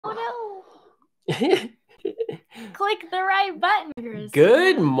Oh no. Click the right button, Christina.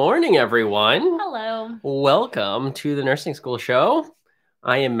 Good morning, everyone. Hello. Welcome to the Nursing School Show.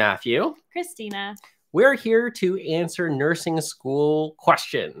 I am Matthew. Christina. We're here to answer nursing school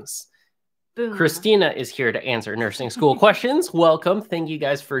questions. Boom. Christina is here to answer nursing school questions. Welcome. Thank you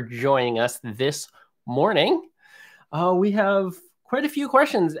guys for joining us this morning. We have quite a few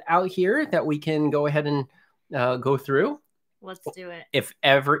questions out here that we can go ahead and go through. Let's do it. If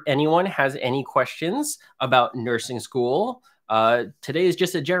ever anyone has any questions about nursing school, today is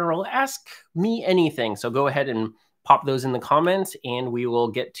just a general ask me anything. So go ahead and pop those in the comments and we will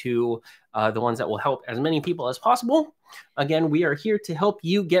get to the ones that will help as many people as possible. Again, we are here to help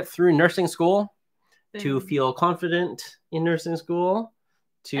you get through nursing school, to feel confident in nursing school,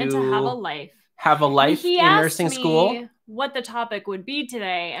 and to have a life. Have a life in nursing school. What the topic would be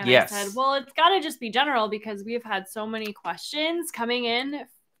today, and yes. I said, well, it's got to just be general because we've had so many questions coming in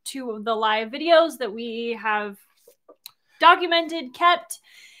to the live videos that we have documented, kept,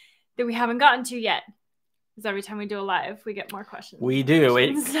 that we haven't gotten to yet. Because every time we do a live, we get more questions. We do.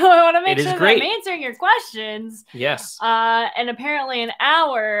 So I want to make sure that I'm answering your questions. Yes. And apparently an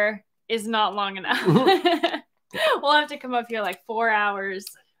hour is not long enough. We'll have to come up here like 4 hours.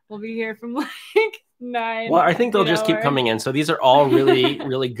 We'll be here from like 9. Well, I think they'll just keep coming in. So these are all really,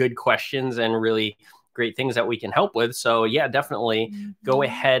 really good questions and really great things that we can help with. So yeah, definitely go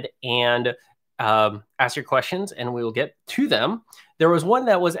ahead and ask your questions and we will get to them. There was one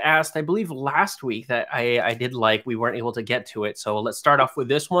that was asked, I believe, last week that I did like. We weren't able to get to it. So let's start off with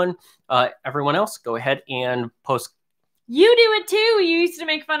this one. Everyone else, go ahead and post. You do it too. You used to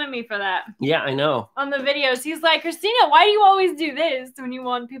make fun of me for that. Yeah, I know. On the videos. He's like, Christina, why do you always do this when you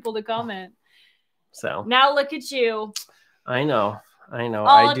want people to comment? So now look at you. I know.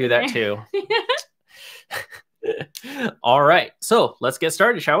 I do that too. All right. So let's get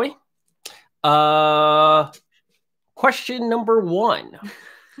started, shall we? Question number 1.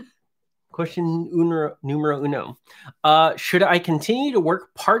 Question numero uno. Should I continue to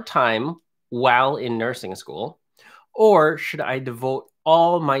work part-time while in nursing school? Or should I devote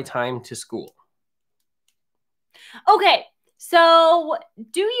all my time to school? Okay, so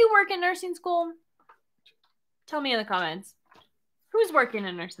do you work in nursing school? Tell me in the comments. Who's working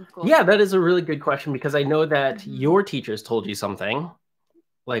in nursing school? Yeah, that is a really good question because I know that your teachers told you something,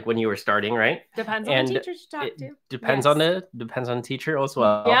 like when you were starting, right? Depends on the teachers you talk to. Depends on the teacher as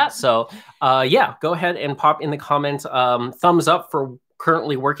well. Yeah. So, yeah, go ahead and pop in the comments. Thumbs up for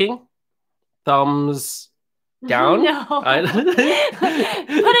currently working. Thumbs down. No. Put a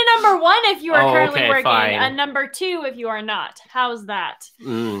number 1 if you are currently working, fine. and number 2 if you are not. How's that?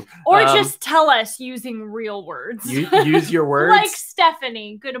 Or just tell us using real words. Use your words. Like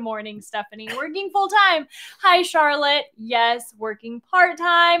Stephanie. Good morning, Stephanie. Working full time. Hi, Charlotte. Yes, working part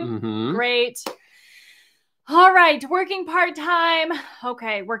time. Great. All right, working part-time.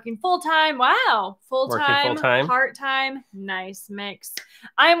 Okay, working full-time. Wow, full-time, part-time. Nice mix.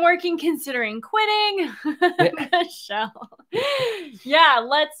 I'm working, considering quitting. Michelle. Yeah,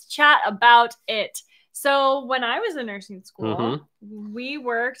 let's chat about it. So when I was in nursing school, we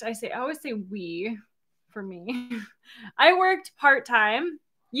worked, I always say we, for me. I worked part-time.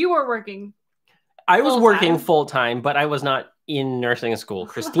 You were working I was working full-time, but I was not in nursing school.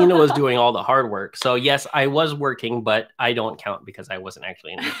 Christina was doing all the hard work. So yes, I was working, but I don't count because I wasn't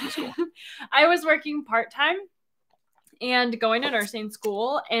actually in nursing school. I was working part-time and going to nursing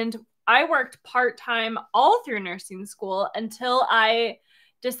school, and I worked part-time all through nursing school until I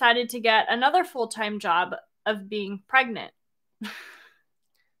decided to get another full-time job of being pregnant.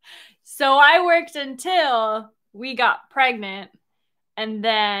 So I worked until we got pregnant, and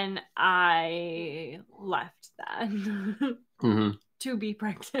then I left that. To be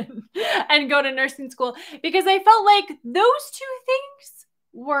pregnant and go to nursing school because I felt like those 2 things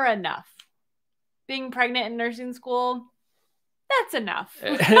were enough. Being pregnant in nursing school, that's enough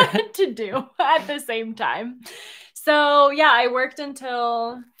to do at the same time. So yeah, I worked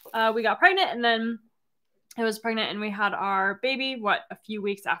until we got pregnant, and then I was pregnant and we had our baby, a few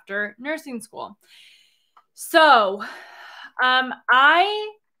weeks after nursing school. So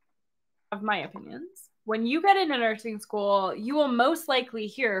I have my opinions. When you get into nursing school, you will most likely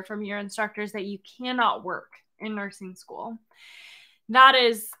hear from your instructors that you cannot work in nursing school. That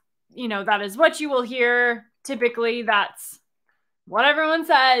is what you will hear. Typically, that's what everyone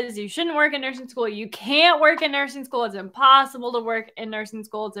says. You shouldn't work in nursing school. You can't work in nursing school. It's impossible to work in nursing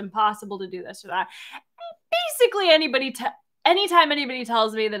school. It's impossible to do this or that. Basically, anytime anybody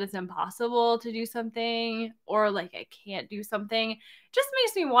tells me that it's impossible to do something or like I can't do something, just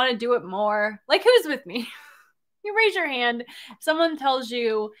makes me want to do it more. Like, who's with me? You raise your hand. If someone tells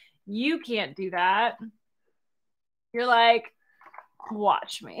you you can't do that, you're like,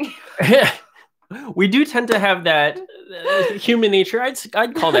 watch me. We do tend to have that human nature.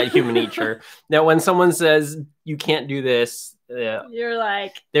 I'd call that human nature. That when someone says you can't do this, you're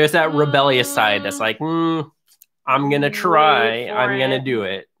like, there's that rebellious side that's like, I'm gonna try. I'm gonna do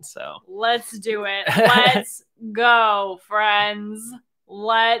it. So let's do it. Let's go, friends.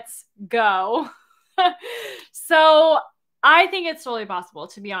 Let's go. So I think it's totally possible,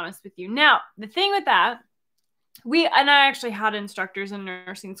 to be honest with you. Now, the thing with that, I actually had instructors in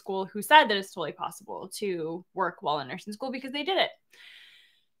nursing school who said that it's totally possible to work while in nursing school because they did it.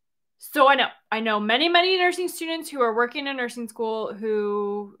 So I know many nursing students who are working in nursing school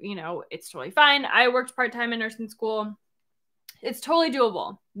who, it's totally fine. I worked part-time in nursing school. It's totally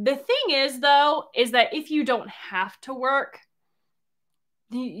doable. The thing is, though, is that if you don't have to work,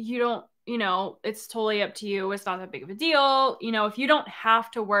 you don't, it's totally up to you. It's not that big of a deal. If you don't have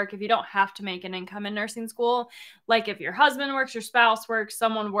to work, if you don't have to make an income in nursing school, like if your husband works, your spouse works,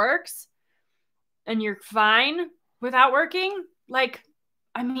 someone works, and you're fine without working,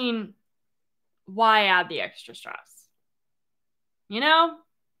 why add the extra stress?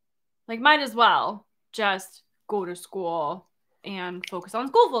 Might as well just go to school and focus on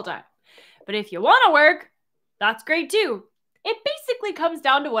school full time. But if you want to work, that's great too. It basically comes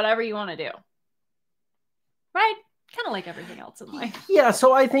down to whatever you want to do. Right? Kind of like everything else in life. Yeah,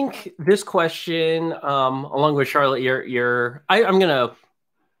 so I think this question, along with Charlotte, I'm gonna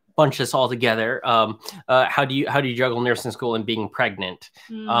bunch this all together. How do you juggle nursing school and being pregnant?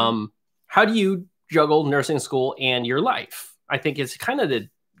 How do you juggle nursing school and your life? I think it's kind of the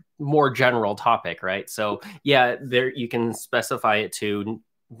more general topic, right? So yeah, there you can specify it to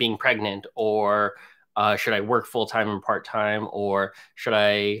being pregnant, or should I work full-time and part-time, or should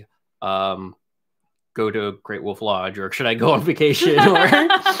I go to Great Wolf Lodge, or should I go on vacation, or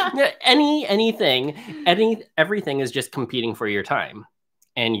everything is just competing for your time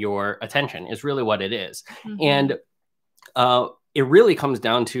and your attention is really what it is. And it really comes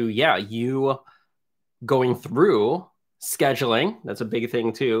down to, you going through scheduling. That's a big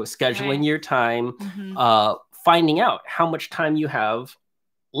thing too. Scheduling your time, finding out how much time you have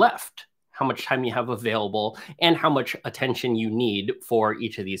left, how much time you have available, and how much attention you need for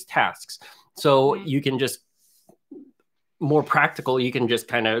each of these tasks. So you can just, more practical, you can just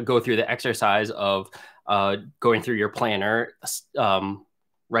kind of go through the exercise of going through your planner,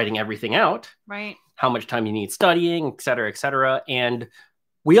 writing everything out, right? How much time you need studying, et cetera, et cetera. And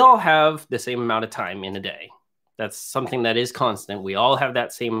we all have the same amount of time in a day. That's something that is constant. We all have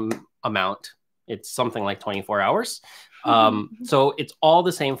that same amount. It's something like 24 hours. So it's all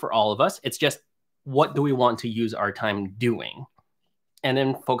the same for all of us. It's just, what do we want to use our time doing? And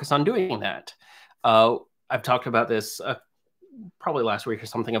then focus on doing that. I've talked about this probably last week or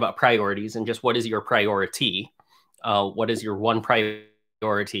something about priorities, and just what is your priority? What is your one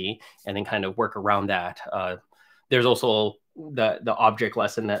priority? And then kind of work around that. There's also the object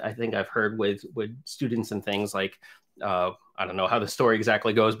lesson that I think I've heard with students and things like, I don't know how the story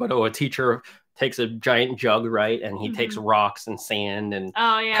exactly goes, but a teacher takes a giant jug, right? And he takes rocks and sand and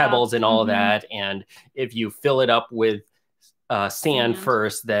pebbles and all of that. And if you fill it up with sand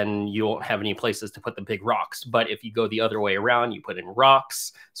first, then you won't have any places to put the big rocks. But if you go the other way around, you put in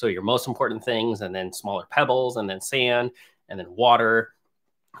rocks, so your most important things, and then smaller pebbles, and then sand, and then water,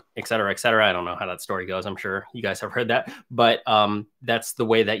 et cetera, et cetera. I don't know how that story goes. I'm sure you guys have heard that. But that's the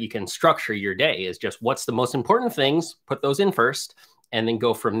way that you can structure your day, is just what's the most important things, put those in first, and then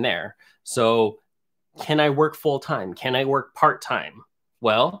go from there. So can I work full time? Can I work part time?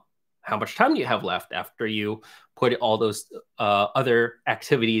 Well, how much time do you have left after you put all those other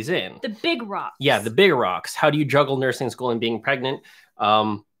activities in? The big rocks. Yeah, the big rocks. How do you juggle nursing school and being pregnant?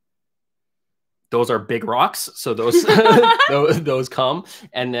 Those are big rocks. So those, those come.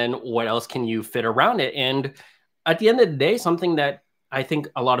 And then what else can you fit around it? And at the end of the day, something that I think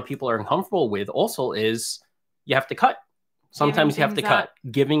a lot of people are uncomfortable with also is you have to cut. Sometimes you have to cut,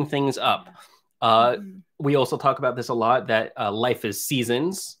 giving things up. We also talk about this a lot, that life is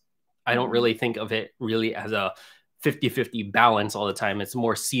seasons. I don't really think of it really as a 50-50 balance all the time. It's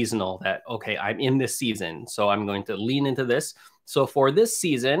more seasonal, that, okay, I'm in this season, so I'm going to lean into this. So for this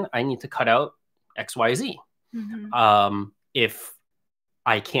season, I need to cut out X, Y, Z. If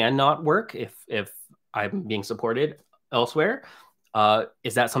I cannot work, if I'm being supported elsewhere,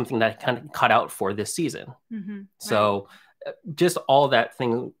 is that something that I can cut out for this season? So just all that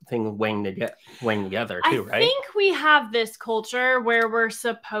thing weighing together too, right? I think we have this culture where we're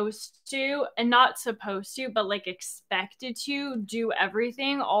supposed to, and not supposed to, but like expected to do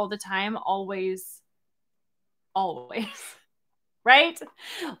everything all the time, always always, right?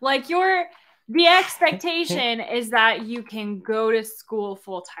 Like the expectation is that you can go to school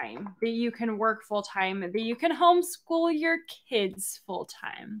full time, that you can work full time, that you can homeschool your kids full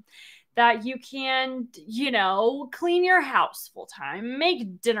time, that you can, clean your house full time,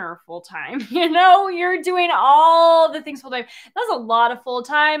 make dinner full time. You're doing all the things full time. That's a lot of full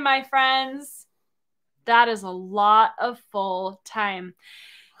time, my friends. That is a lot of full time.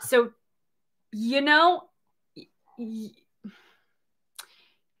 So,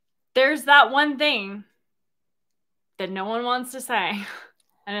 there's that one thing that no one wants to say.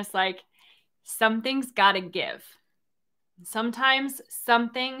 And it's like, something's got to give. Sometimes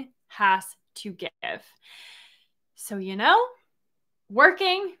something has to give. So,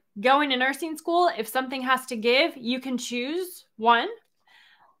 working, going to nursing school, if something has to give, you can choose one.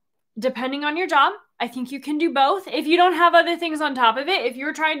 Depending on your job, I think you can do both. If you don't have other things on top of it, if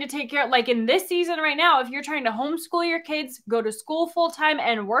you're trying to take care, like in this season right now, if you're trying to homeschool your kids, go to school full time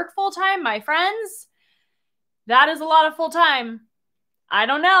and work full time, my friends, that is a lot of full time. I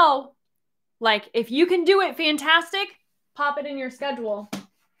don't know. Like, if you can do it, fantastic. Pop it in your schedule.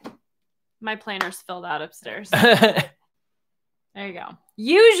 My planner's filled out upstairs. There you go.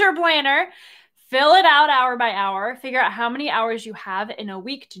 Use your planner. Fill it out hour by hour. Figure out how many hours you have in a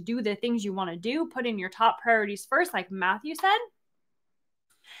week to do the things you want to do. Put in your top priorities first, like Matthew said.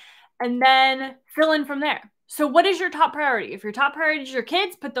 And then fill in from there. So what is your top priority? If your top priority is your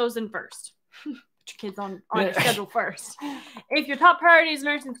kids, put those in first. Put your kids on your schedule first. If your top priority is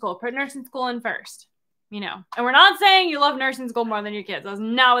nursing school, put nursing school in first. And we're not saying you love nursing school more than your kids. That's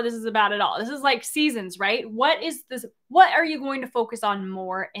not what this is about at all. This is like seasons, right? What are you going to focus on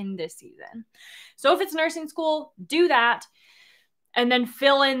more in this season? So if it's nursing school, do that and then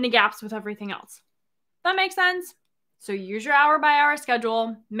fill in the gaps with everything else. That makes sense? So use your hour by hour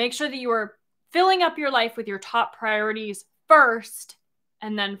schedule. Make sure that you are filling up your life with your top priorities first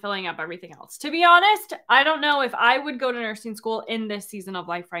and then filling up everything else. To be honest, I don't know if I would go to nursing school in this season of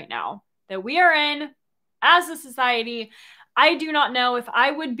life right now that we are in. As a society, I do not know if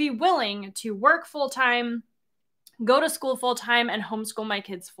I would be willing to work full-time, go to school full-time, and homeschool my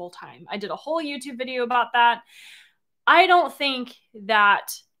kids full-time. I did a whole YouTube video about that. I don't think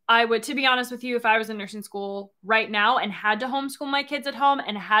that I would, to be honest with you, if I was in nursing school right now and had to homeschool my kids at home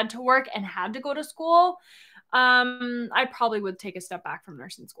and had to work and had to go to school, I probably would take a step back from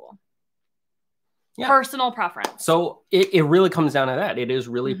nursing school. Yeah. Personal preference. So it really comes down to that. It is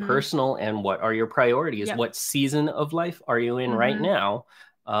really personal. And what are your priorities? Yep. What season of life are you in right now?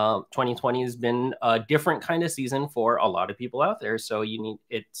 2020 has been a different kind of season for a lot of people out there. So you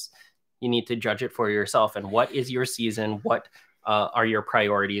need to judge it for yourself. And what is your season? What are your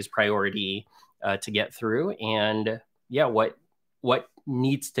priorities to get through? And what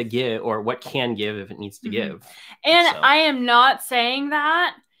needs to give, or what can give if it needs to give. And so. I am not saying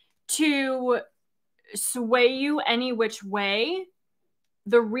that to sway you any which way.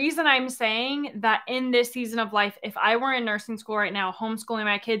 The reason I'm saying that in this season of life, if I were in nursing school right now, homeschooling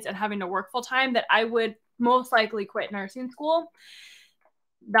my kids and having to work full time, that I would most likely quit nursing school.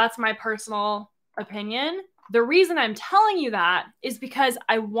 That's my personal opinion. The reason I'm telling you that is because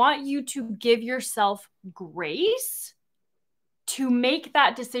I want you to give yourself grace to make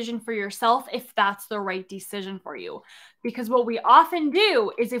that decision for yourself if that's the right decision for you. Because what we often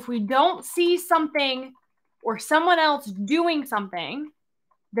do is if we don't see something or someone else doing something,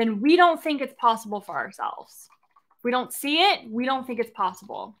 then we don't think it's possible for ourselves. If we don't see it, we don't think it's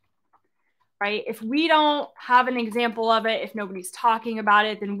possible, right? If we don't have an example of it, if nobody's talking about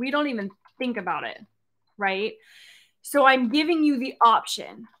it, then we don't even think about it, right? So I'm giving you the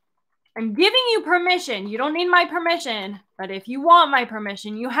option. I'm giving you permission. You don't need my permission, but if you want my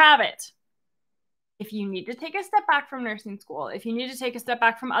permission, you have it. If you need to take a step back from nursing school, if you need to take a step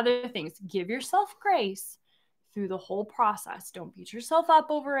back from other things, give yourself grace through the whole process. Don't beat yourself up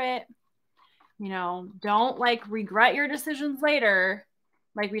over it. Don't regret your decisions later.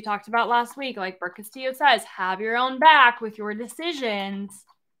 Like we talked about last week, like Brooke Castillo says, have your own back with your decisions.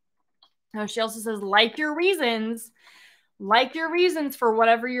 She also says, like your reasons for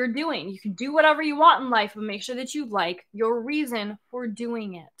whatever you're doing. You can do whatever you want in life, but make sure that you like your reason for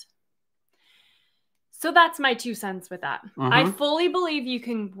doing it. So that's my 2 cents with that. I fully believe you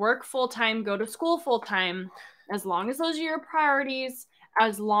can work full-time, go to school full-time, as long as those are your priorities,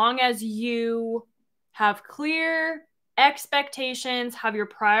 as long as you have clear expectations, have your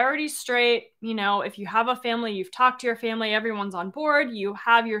priorities straight. If you have a family, you've talked to your family, everyone's on board, you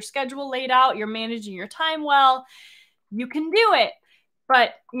have your schedule laid out, you're managing your time well, you can do it.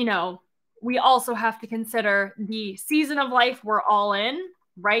 But, we also have to consider the season of life we're all in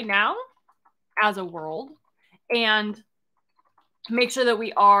right now as a world and make sure that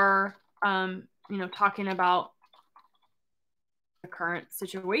we are, you know, talking about the current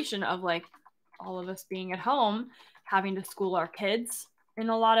situation of like all of us being at home, having to school our kids in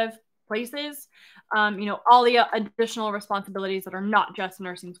a lot of places, you know, all the additional responsibilities that are not just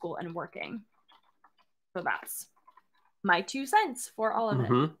nursing school and working. So that's my 2 cents for all of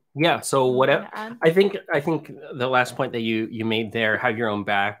it. Yeah. So what I think the last point that you made there, have your own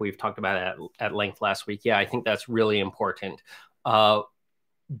back. We've talked about it at length last week. Yeah, I think that's really important.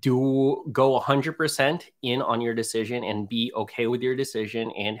 Do go 100% in on your decision and be okay with your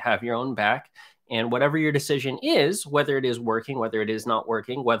decision and have your own back. And whatever your decision is, whether it is working, whether it is not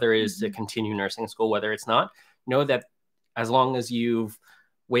working, whether it is to continue nursing school, whether it's not, know that as long as you've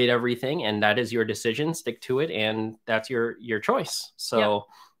weighed everything and that is your decision, stick to it, and that's your choice. So,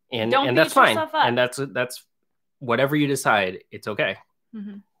 and that's fine. And that's whatever you decide, it's okay.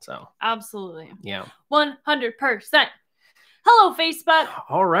 So absolutely. Yeah. 100%. Hello, Facebook.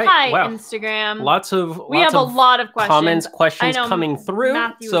 All right. Hi, wow. Instagram. We have a lot of questions, questions coming through.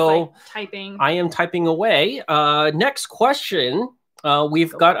 Matthew so like typing. I am typing away. Next question.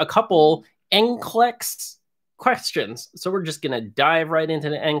 We've got a couple NCLEX questions. So we're just going to dive right into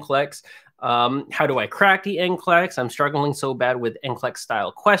the NCLEX. How do I crack the NCLEX? I'm struggling so bad with NCLEX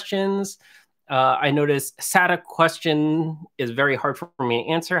style questions. I noticed SATA question is very hard for me to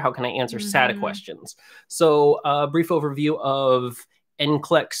answer. How can I answer SATA questions? So a brief overview of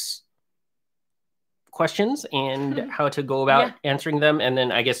NCLEX questions and how to go about answering them. And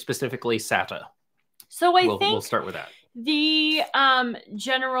then I guess specifically SATA. So I think we'll start with that. The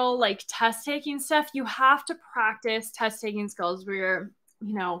general like test taking stuff, you have to practice test taking skills. We're,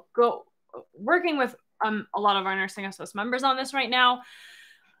 you know, working with a lot of our Nursing SOS members on this right now.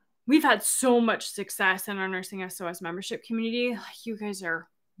 We've had so much success in our Nursing SOS membership community. You guys are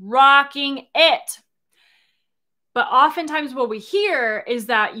rocking it. But oftentimes what we hear is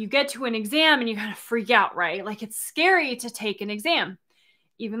that you get to an exam and you kind of freak out, right? Like it's scary to take an exam.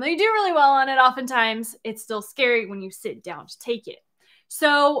 Even though you do really well on it, oftentimes it's still scary when you sit down to take it.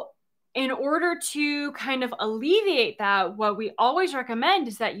 So in order to kind of alleviate that, what we always recommend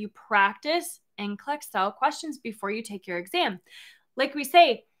is that you practice NCLEX style questions before you take your exam. Like we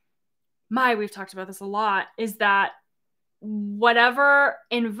say, we've talked about this a lot, is that whatever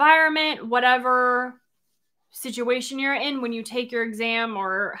environment, whatever situation you're in when you take your exam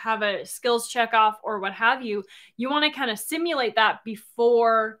or have a skills check off or what have you, you want to kind of simulate that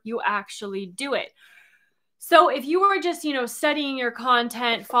before you actually do it. So if you were just, you know, studying your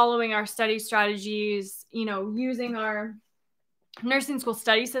content, following our study strategies, you know, using our nursing school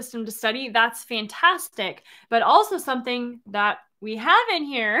study system to study, that's fantastic. But also something that we have in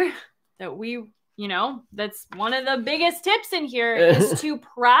here that we, you know, that's one of the biggest tips in here is to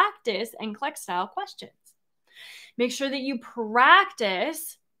practice NCLEX style questions. Make sure that you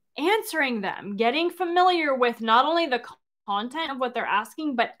practice answering them, getting familiar with not only the content of what they're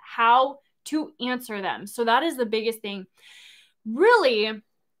asking, but how to answer them. So that is the biggest thing. Really,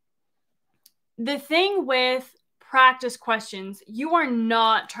 the thing with practice questions, you are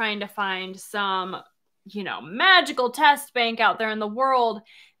not trying to find some, you know, magical test bank out there in the world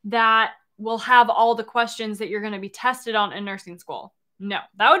that will have all the questions that you're going to be tested on in nursing school. No,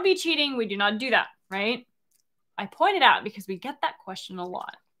 that would be cheating. We do not do that, right? I point it out because we get that question a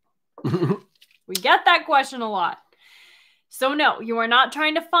lot. We get that question a lot. So no, you are not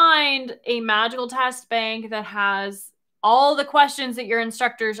trying to find a magical test bank that has all the questions that your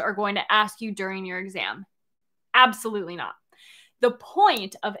instructors are going to ask you during your exam. Absolutely not. The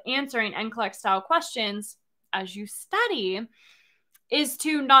point of answering NCLEX style questions as you study is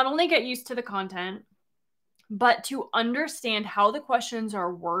to not only get used to the content, but to understand how the questions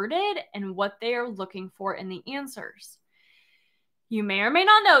are worded and what they are looking for in the answers. You may or may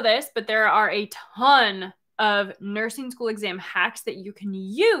not know this, but there are a ton of nursing school exam hacks that you can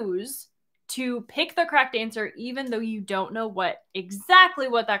use to pick the correct answer, even though you don't know exactly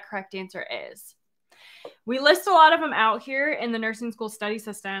what that correct answer is. We list a lot of them out here in the nursing school study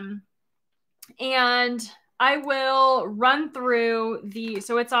system, and I will run through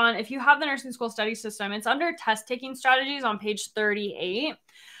so it's on, if you have the nursing school study system, it's under test taking strategies on page 38.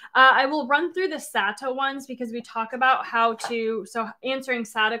 I will run through the SATA ones because we talk about so answering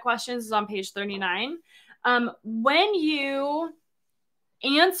SATA questions is on page 39. When you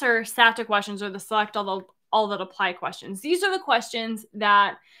answer SATA questions or the select all that apply questions, these are the questions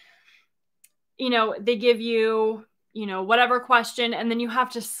that, you know, they give you, you know, whatever question, and then you have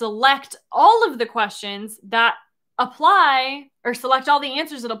to select all of the questions that apply, or select all the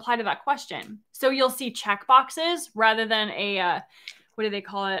answers that apply to that question. So you'll see check boxes rather than a, what do they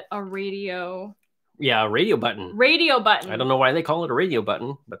call it? A radio. Yeah, radio button. Radio button. I don't know why they call it a radio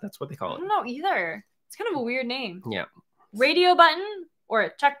button, but that's what they call it. I don't know either. It's kind of a weird name. Yeah. Radio button or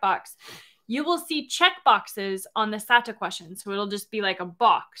a checkbox. You will see checkboxes on the SATA question. So it'll just be like a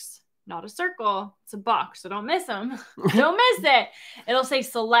box, not a circle. It's a box. So don't miss them. Don't miss it. It'll say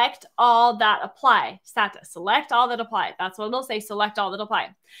select all that apply. SATA, select all that apply. That's what it'll say. Select all that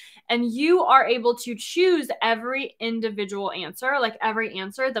apply. And you are able to choose every individual answer, like every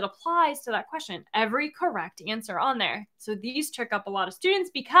answer that applies to that question, every correct answer on there. So these trick up a lot of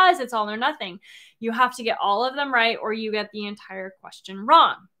students because it's all or nothing. You have to get all of them right or you get the entire question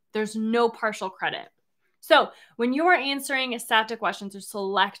wrong. There's no partial credit. So when you are answering SATA questions or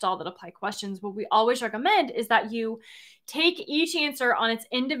select all that apply questions, what we always recommend is that you take each answer on its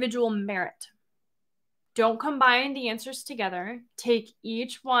individual merit. Don't combine the answers together. Take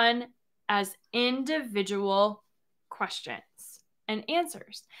each one as individual questions and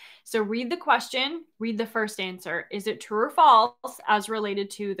answers. So read the question, read the first answer. Is it true or false as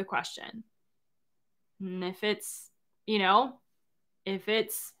related to the question? And if it's, if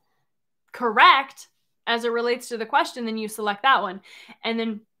it's correct as it relates to the question, then you select that one and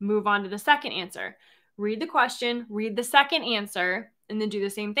then move on to the second answer. Read the question, read the second answer, and then do the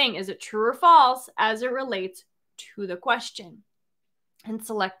same thing. Is it true or false as it relates to the question? And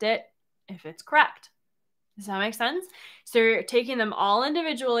select it if it's correct. Does that make sense? So you're taking them all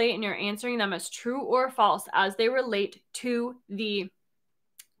individually and you're answering them as true or false as they relate to the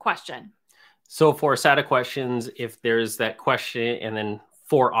question. So for SATA questions, if there's that question and then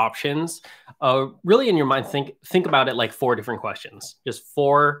 4 options, really in your mind, think about it like 4 different questions, just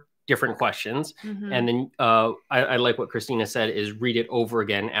 4 different questions. Mm-hmm. And then I like what Christina said is read it over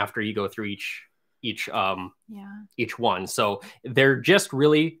again after you go through each one. So they're just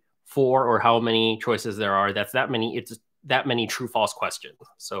really 4 or how many choices there are. It's that many true false questions.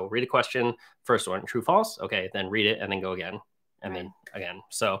 So read a question, first one, true false. Okay, then read it and then go again and then again.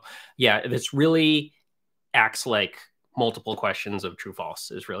 So yeah, this really acts like multiple questions of true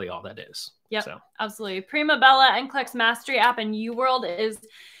false is really all that is. Yep, so. Absolutely. Primabella, NCLEX Mastery app, and UWorld is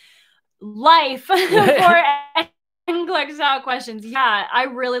life for NCLEX style questions. Yeah, I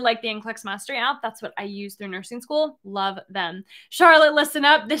really like the NCLEX Mastery app. That's what I use through nursing school. Love them. Charlotte, listen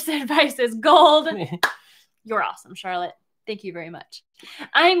up. This advice is gold. You're awesome, Charlotte. Thank you very much.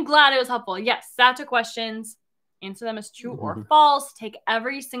 I'm glad it was helpful. Yes, SATA questions. Answer them as true or false. Take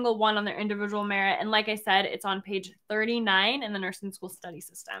every single one on their individual merit. And like I said, it's on page 39 in the nursing school study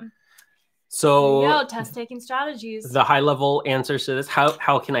system. So test taking strategies. The high level answers to this,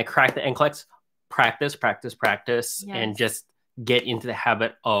 how can I crack the NCLEX? Practice, yes. and just get into the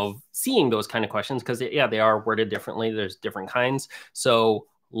habit of seeing those kind of questions because they are worded differently. There's different kinds. So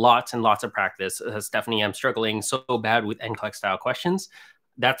lots and lots of practice. Stephanie, I'm struggling so bad with NCLEX style questions.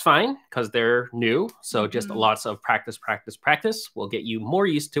 That's fine because they're new. So just lots of practice will get you more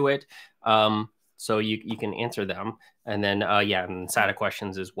used to it. So you can answer them. And then, and SATA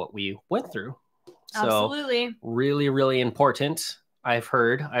questions is what we went through. So absolutely. Really, really important. I've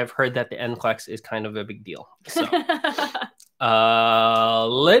heard that the NCLEX is kind of a big deal. So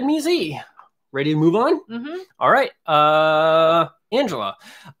let me see. Ready to move on? Mm-hmm. All right. Angela,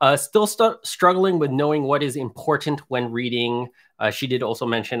 still struggling with knowing what is important when reading. She did also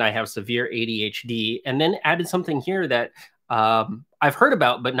mention I have severe ADHD and then added something here that I've heard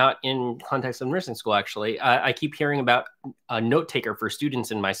about, but not in context of nursing school, actually. I keep hearing about a note taker for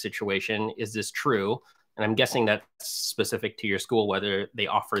students in my situation. Is this true? And I'm guessing that's specific to your school, whether they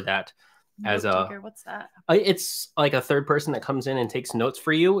offer that as note taker, what's that? It's like a third person that comes in and takes notes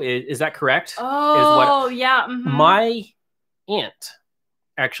for you. Is that correct? Oh, yeah. Mm-hmm. My aunt,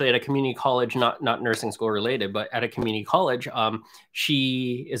 actually at a community college, not nursing school related, but at a community college,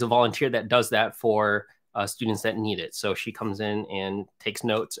 she is a volunteer that does that for students that need it. So she comes in and takes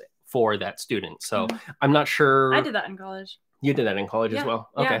notes for that student. So I'm not sure. I did that in college. You did that in college as well?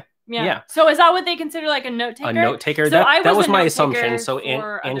 Okay. Yeah. So is that what they consider like a note taker? A note taker? So that was my assumption. So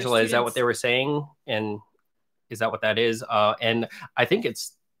Angela, is that what they were saying? And is that what that is? And I think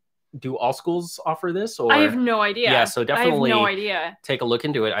do all schools offer this? Or I have no idea. Yeah, so definitely I have no idea. Take a look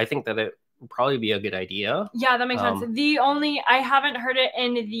into it. I think that it would probably be a good idea. Yeah, that makes sense. I haven't heard it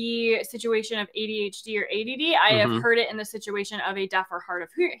in the situation of ADHD or ADD. I have heard it in the situation of a deaf or hard of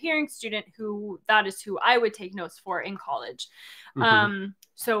hearing student that is who I would take notes for in college.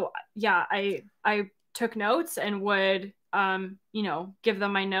 So yeah, I took notes and would, give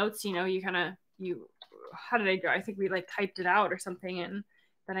them my notes, how did I do? I think we like typed it out or something and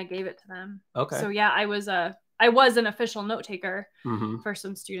then I gave it to them. Okay. So yeah, I was an official note taker for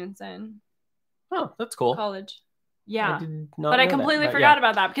some students in that's cool. college. Yeah. I did not but I know completely that, forgot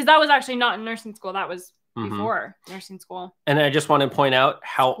about that because that was actually not in nursing school. That was before nursing school. And I just want to point out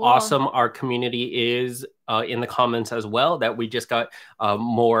how awesome our community is in the comments as well, that we just got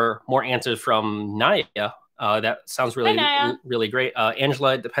more answers from Naya. That sounds really, really great.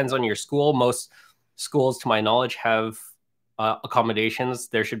 Angela, it depends on your school. Most schools, to my knowledge, have accommodations.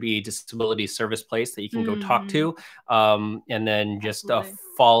 There should be a disability service place that you can go talk to, and then just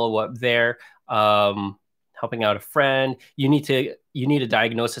follow up there. Helping out a friend. You need a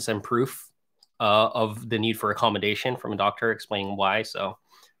diagnosis and proof of the need for accommodation from a doctor explaining why. So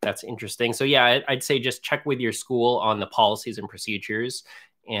that's interesting. So yeah, I'd say just check with your school on the policies and procedures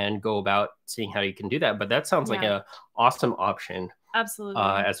and go about seeing how you can do that. But that sounds like a awesome option. Absolutely.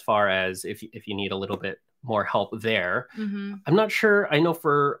 As far as if you need a little bit more help there. I'm not sure. I know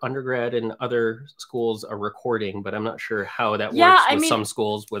for undergrad and other schools are recording, but I'm not sure how that works with some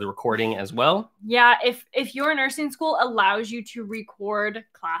schools with recording as well. Yeah, if your nursing school allows you to record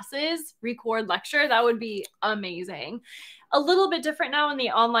classes, record lecture, that would be amazing. A little bit different now in the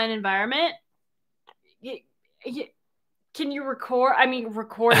online environment. Can you record? I mean,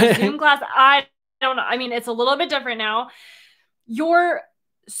 record a Zoom class? I don't know. I mean, it's a little bit different now. Your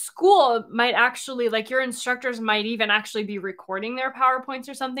school might actually, like your instructors might even actually be recording their PowerPoints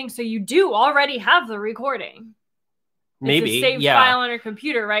or something. So you do already have the recording. Maybe. It's a saved file on your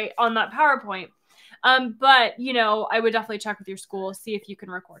computer, right? On that PowerPoint. But, you know, I would definitely check with your school, see if you can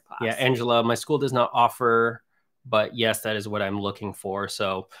record class. Yeah, Angela, my school does not offer, but yes, that is what I'm looking for.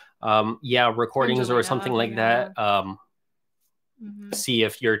 So, yeah, recordings or something like that. See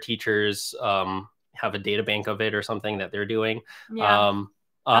if your teachers have a data bank of it or something that they're doing. Yeah.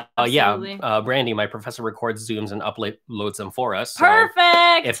 Brandy, my professor records Zooms and uploads them for us.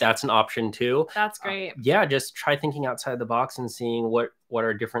 Perfect. So if that's an option too, that's great. Yeah, just try thinking outside the box and seeing what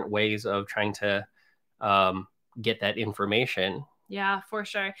are different ways of trying to get that information. Yeah, for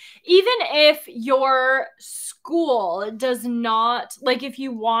sure. Even if your school does not, like if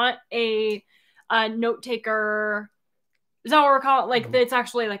you want a note taker, is that what we're calling it? Like, it's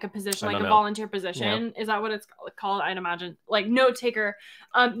actually like a position, like a volunteer position. Yeah. Is that what it's called? I'd imagine. Like, note taker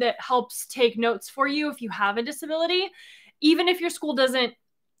that helps take notes for you if you have a disability. Even if your school doesn't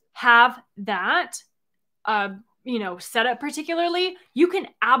have that, you know, set up particularly, you can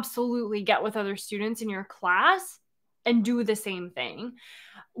absolutely get with other students in your class and do the same thing.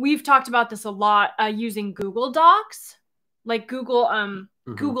 We've talked about this a lot using Google Docs, like Google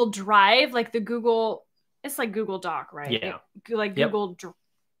Google Drive, like the Google. It's like Google Doc, right? Yeah. Like Google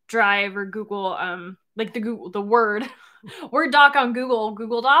Drive or Google, like the Word Doc on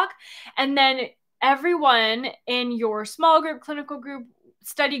Google Doc. And then everyone in your small group, clinical group,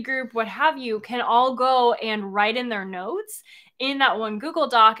 study group, what have you, can all go and write in their notes in that one Google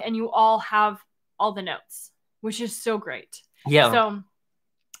Doc, and you all have all the notes, which is so great. Yeah. So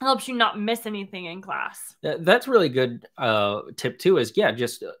it helps you not miss anything in class. That's really good tip too, is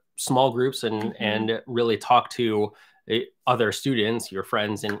just small groups and really talk to other students, your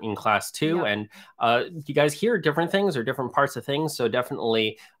friends in class too. And you guys hear different things or different parts of things. So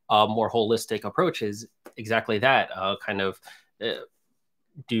definitely a more holistic approach is exactly that, kind of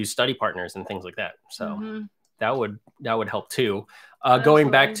do study partners and things like that. So that would help too.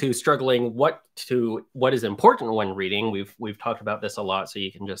 Going back to struggling, what is important when reading, we've talked about this a lot, so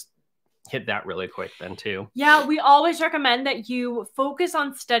you can just hit that really quick then too. Yeah, we always recommend that you focus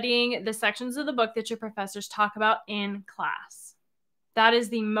on studying the sections of the book that your professors talk about in class. That is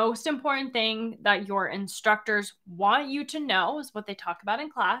the most important thing that your instructors want you to know, is what they talk about in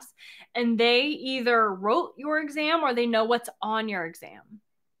class. And they either wrote your exam or they know what's on your exam.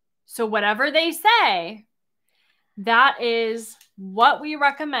 So whatever they say, that is what we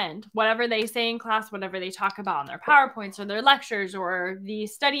recommend. Whatever they say in class, whatever they talk about in their PowerPoints or their lectures or the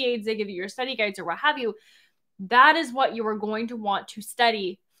study aids they give you, your study guides or what have you, that is what you are going to want to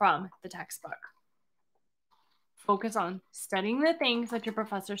study from the textbook. Focus on studying the things that your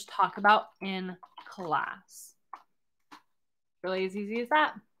professors talk about in class. Really as easy as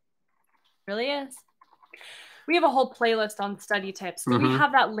that. Really is. We have a whole playlist on study tips. Do we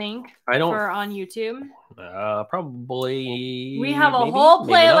have that link for on YouTube? Probably. We have a whole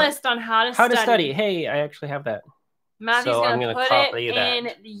playlist on how to study. Hey, I actually have that. Matthew's going to put it in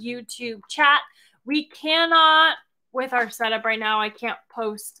the YouTube chat. We cannot, with our setup right now, I can't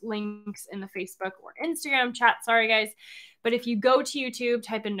post links in the Facebook or Instagram chat. Sorry, guys. But if you go to YouTube,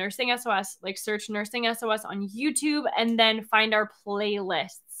 type in Nursing SOS, like search Nursing SOS on YouTube, and then find our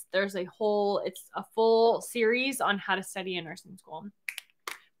playlists. There's it's a full series on how to study in nursing school.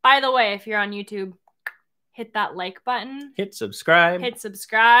 By the way, if you're on YouTube, hit that like button. Hit subscribe. Hit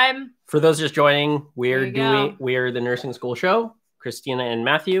subscribe. For those just joining, we're the Nursing School Show. Christina and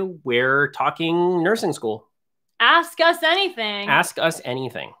Matthew, we're talking nursing school. Ask us anything. Ask us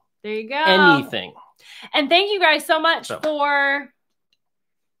anything. There you go. Anything. And thank you guys so much for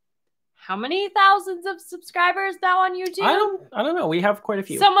how many thousands of subscribers now on YouTube? I don't know. We have quite a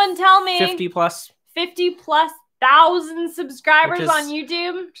few. Someone tell me. 50 plus. 50 plus thousand subscribers on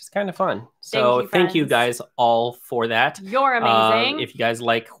YouTube. Which is kind of fun. So thank you guys all for that. You're amazing. If you guys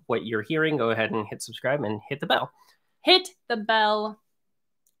like what you're hearing, go ahead and hit subscribe and hit the bell. Hit the bell.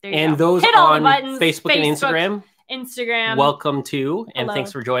 There you and go. Those hit on Facebook and Instagram. Welcome to, and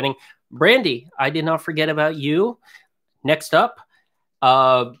thanks for joining. Brandy, I did not forget about you. Next up,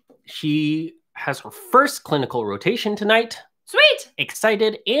 she has her first clinical rotation tonight. Sweet.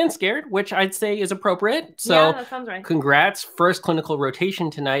 Excited and scared, which I'd say is appropriate. So yeah, that sounds right. Congrats. First clinical rotation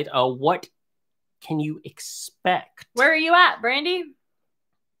tonight. What can you expect? Where are you at, Brandy?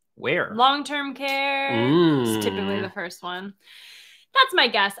 Where? Long-term care. It's typically the first one. That's my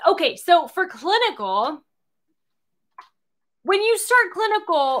guess. Okay, so for clinical, when you start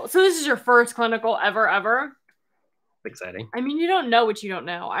clinical, so this is your first clinical ever. Exciting. I mean, you don't know what you don't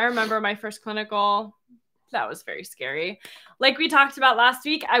know. I remember my first clinical. That was very scary. Like we talked about last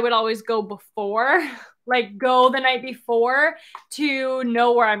week, I would always go before, like go the night before to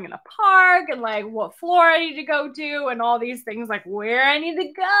know where I'm going to park and like what floor I need to go to and all these things, like where I need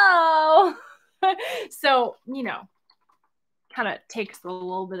to go. So, you know, kind of takes a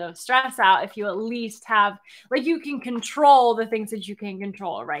little bit of stress out if you at least have, like you can control the things that you can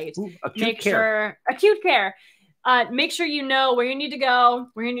control, right? Acute care. Make sure you know where you need to go,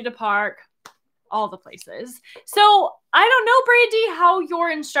 where you need to park, all the places. So I don't know, Brandy, how your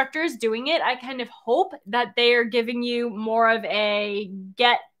instructor is doing it. I kind of hope that they are giving you more of a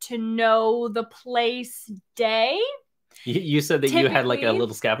get to know the place day. You said that typically, you had like a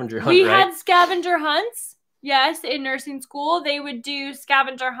little scavenger hunt, we right? had scavenger hunts. Yes, in nursing school, they would do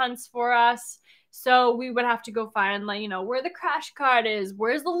scavenger hunts for us. So we would have to go find, like, you know, where the crash cart is,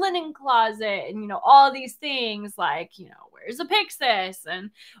 where's the linen closet, and, you know, all these things like, you know, where's the Pyxis and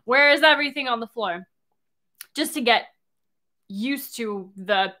where is everything on the floor, just to get used to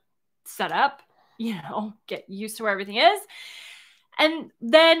the setup, you know, get used to where everything is. And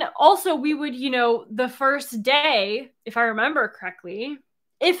then also we would, you know, the first day, if I remember correctly,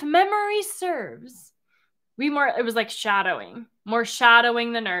 if memory serves, it was like shadowing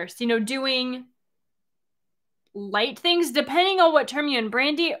the nurse, you know, doing light things, depending on what term you're in.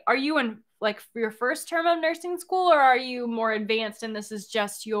 Brandy, are you in like your first term of nursing school, or are you more advanced and this is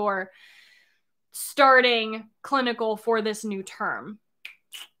just your starting clinical for this new term?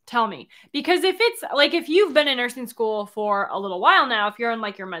 Tell me. Because if it's like, if you've been in nursing school for a little while now, if you're in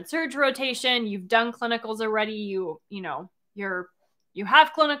like your med-surg rotation, you've done clinicals already, you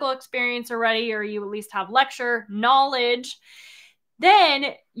have clinical experience already, or you at least have lecture knowledge, then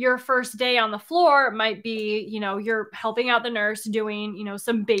your first day on the floor might be, you know, you're helping out the nurse doing, you know,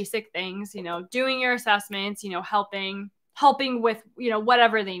 some basic things, you know, doing your assessments, you know, helping with, you know,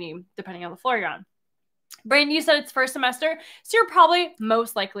 whatever they need, depending on the floor you're on. Brandon, you said it's first semester, so you're probably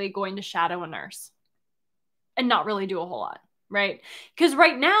most likely going to shadow a nurse and not really do a whole lot, right? Because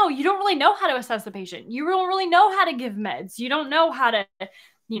right now, you don't really know how to assess the patient. You don't really know how to give meds. You don't know how to,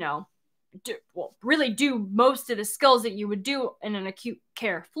 you know, really do most of the skills that you would do in an acute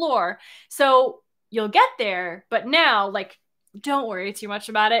care floor. So you'll get there, but now, like, don't worry too much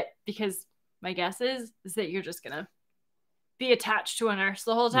about it, because my guess is that you're just going to be attached to a nurse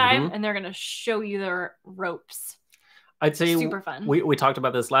the whole time, and they're going to show you their ropes. I'd say super fun. We talked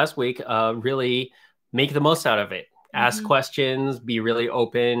about this last week. Really make the most out of it. Ask questions, be really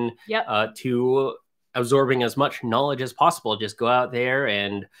open to absorbing as much knowledge as possible. Just go out there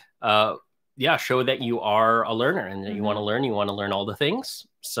and show that you are a learner and that you want to learn. You want to learn all the things.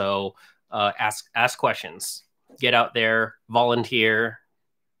 So ask questions. Get out there, volunteer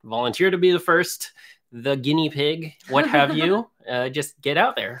to be the first, the guinea pig, what have you. Just get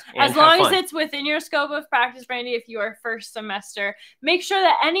out there. As long as it's within your scope of practice, Brandy, if you are first semester, make sure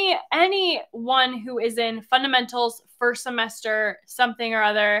that anyone who is in fundamentals, first semester, something or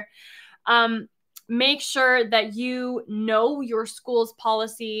other, make sure that you know your school's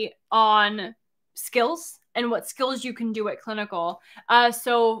policy on skills and what skills you can do at clinical.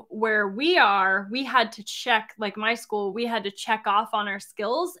 So where we had to check, like my school, we had to check off on our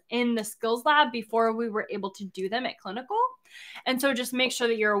skills in the skills lab before we were able to do them at clinical. And so just make sure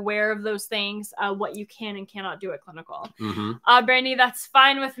that you're aware of those things, what you can and cannot do at clinical. Brandy, that's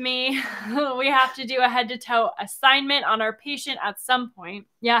fine with me. We have to do a head-to-toe assignment on our patient at some point.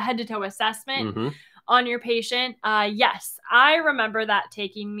 Yeah, head-to-toe assessment on your patient. Yes, I remember that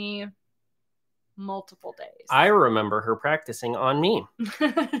taking me multiple days. I remember her practicing on me.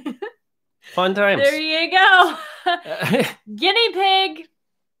 Fun times. There you go. Guinea pig.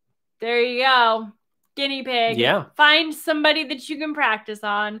 There you go. Guinea pig. Yeah. Find somebody that you can practice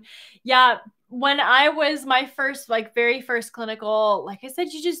on. Yeah. When I was my first, like very first clinical, like I said,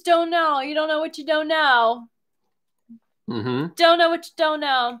 you just don't know. You don't know what you don't know. Mm-hmm. Don't know what you don't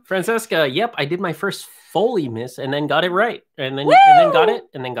know. Francesca, yep, I did my first Foley miss and then got it right. And then got it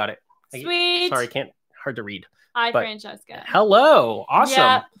and then got it. Sweet. Sorry, hard to read. Hi, Francesca. Hello. Awesome.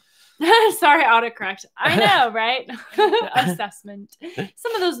 Yeah. Sorry, autocorrect. I know, right? Assessment.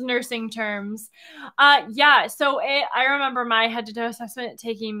 Some of those nursing terms. Yeah, so I remember my head-to-toe assessment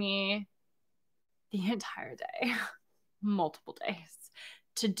taking me the entire day, multiple days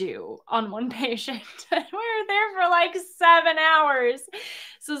to do on one patient. We were there for like 7 hours.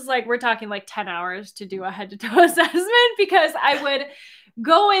 So it's like, we're talking like 10 hours to do a head-to-toe assessment because I would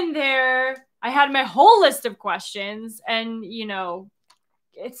go in there. I had my whole list of questions and, you know,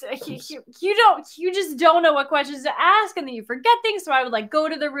 it's you just don't know what questions to ask and then you forget things. So I would like go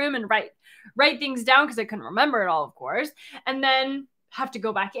to the room and write things down because I couldn't remember it all, of course. And then have to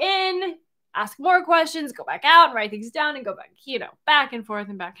go back in, ask more questions, go back out and write things down and go back, you know, back and forth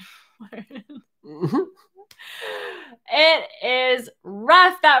and back and forth. It is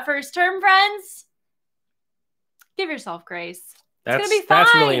rough that first term, friends. Give yourself grace. It's gonna be fine.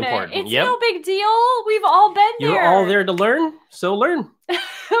 That's really important. It's no big deal. We've all been there. You're all there to learn, so learn.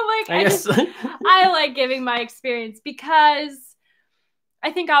 I like giving my experience because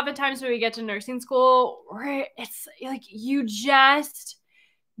I think oftentimes when we get to nursing school, it's like you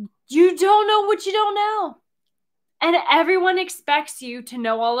don't know what you don't know. And everyone expects you to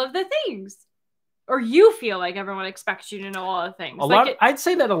know all of the things. Or you feel like everyone expects you to know all the things. I'd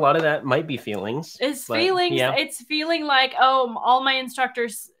say that a lot of that might be feelings. It's feelings. Yeah. It's feeling like, oh, all my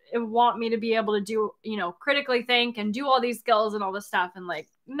instructors want me to be able to do, you know, critically think and do all these skills and all this stuff. And like,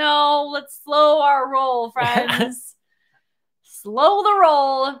 no, let's slow our roll, friends. Slow the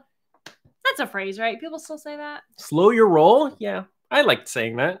roll. That's a phrase, right? People still say that. Slow your roll? Yeah. I liked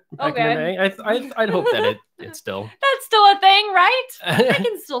saying that back in the day. I'd hope that it's still. That's still a thing, right? I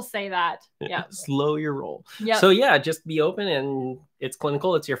can still say that. Yeah. Slow your roll. Yeah. So yeah, just be open and it's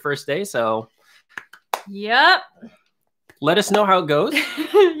clinical. It's your first day. So. Yep. Let us know how it goes.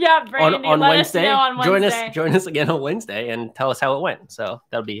 Yeah, Brandy, on Wednesday. On Wednesday. Join us again on Wednesday and tell us how it went. So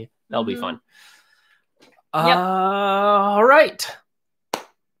that'll be fun. Yep. All right.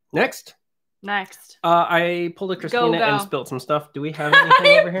 Next. I pulled a Christina and spilled some stuff. Do we have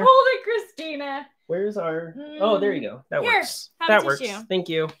anything over here? I pulled a Christina. Where's our... Oh, there you go. That works. That works. Thank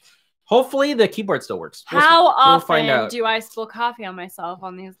you. Hopefully the keyboard still works. How often do I spill coffee on myself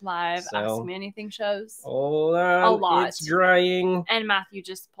on these live Ask Me Anything shows? Hold on. A lot. It's drying. And Matthew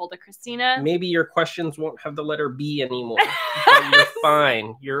just pulled a Christina. Maybe your questions won't have the letter B anymore. But you're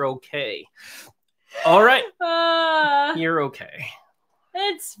fine. You're okay. All right. You're okay.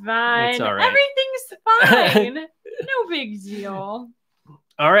 It's fine. It's all right. Everything's fine. No big deal.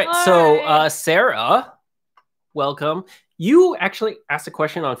 All right. Sarah, welcome. You actually asked a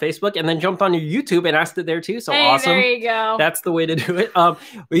question on Facebook and then jumped on your YouTube and asked it there too. So awesome. There you go. That's the way to do it.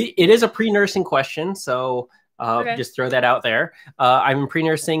 It is a pre-nursing question. So just throw that out there. I'm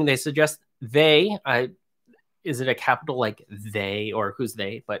pre-nursing. They suggest is it a capital like they or who's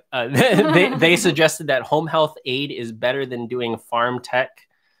they? But they suggested that home health aid is better than doing farm tech,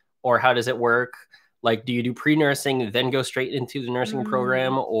 or how does it work? Like, do you do pre-nursing, then go straight into the nursing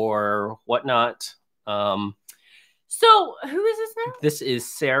program or whatnot? So who is this now? This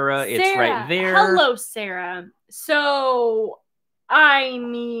is Sarah. It's right there. Hello, Sarah. So, I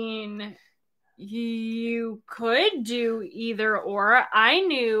mean, you could do either or. I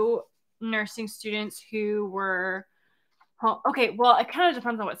knew nursing students who were okay, well, it kind of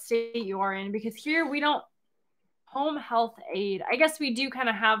depends on what state you are in, because here we don't home health aid. I guess we do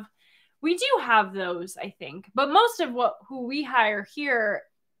have those, I think, but most of who we hire here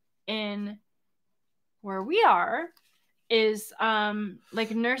in where we are is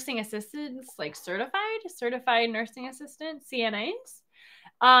like nursing assistants, like certified nursing assistants, CNAs.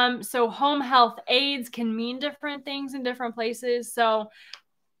 So home health aides can mean different things in different places. So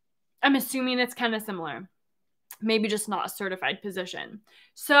I'm assuming it's kind of similar, maybe just not a certified position.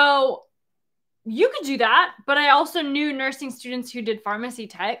 So you could do that, but I also knew nursing students who did pharmacy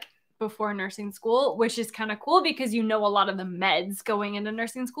tech before nursing school, which is kind of cool because you know a lot of the meds going into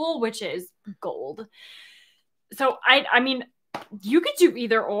nursing school, which is gold. So I mean, you could do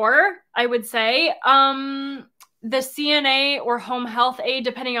either or, I would say. the CNA or home health aide,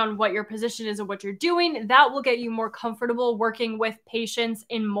 depending on what your position is and what you're doing, that will get you more comfortable working with patients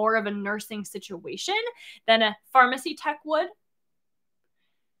in more of a nursing situation than a pharmacy tech would.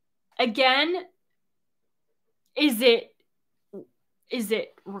 Again, is it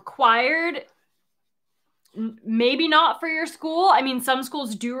required? Maybe not for your school. I mean, some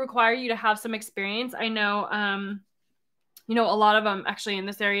schools do require you to have some experience. I know, a lot of them actually in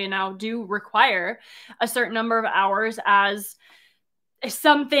this area now do require a certain number of hours as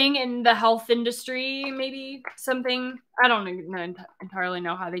something in the health industry, maybe something. I don't entirely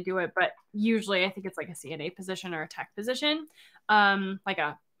know how they do it, but usually I think it's like a CNA position or a tech position, like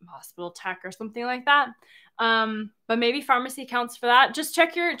a hospital tech or something like that. But maybe pharmacy counts for that. Just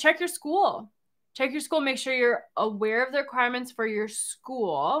check your school. Check your school. Make sure you're aware of the requirements for your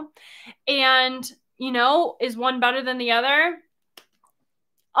school. And is one better than the other?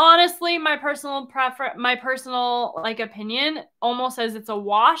 Honestly, my personal opinion almost says it's a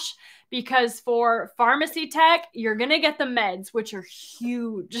wash, because for pharmacy tech, you're going to get the meds, which are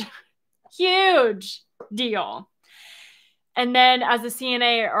huge, huge deal. And then as a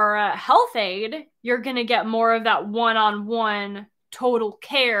CNA or a health aide, you're going to get more of that one-on-one total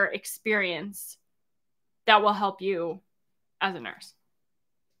care experience that will help you as a nurse.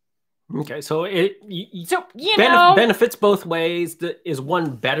 Okay, so benefits both ways. Is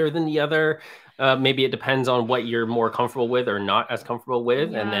one better than the other? Maybe it depends on what you're more comfortable with or not as comfortable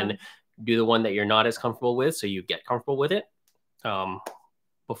with, and then do the one that you're not as comfortable with, so you get comfortable with it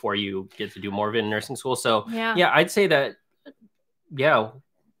before you get to do more of it in nursing school. So yeah, I'd say that. Yeah.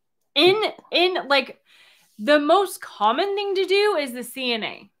 In like the most common thing to do is the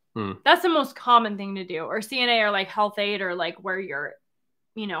CNA. That's the most common thing to do, or CNA, or like health aide, or like where you're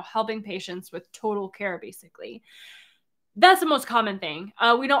helping patients with total care, basically. That's the most common thing.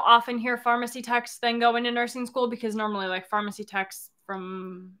 We don't often hear pharmacy techs then go into nursing school, because normally like pharmacy techs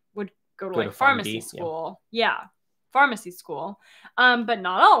would go to like pharmacy school. Yeah. Pharmacy school. But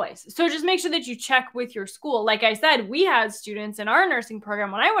not always. So just make sure that you check with your school. Like I said, we had students in our nursing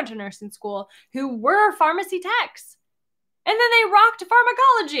program when I went to nursing school who were pharmacy techs. And then they rocked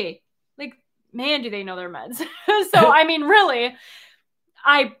pharmacology. Like, man, do they know their meds. So, I mean, really,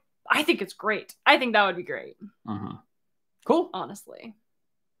 I think it's great. I think that would be great. Cool. Honestly.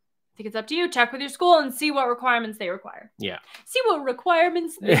 I think it's up to you. Check with your school and see what requirements they require. Yeah. See what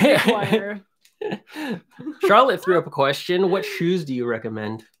requirements they require. Charlotte threw up a question. What shoes do you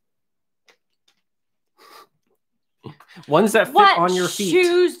recommend? Ones that fit on your feet. What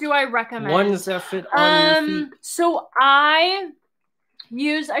shoes do I recommend? Ones that fit on your feet. So I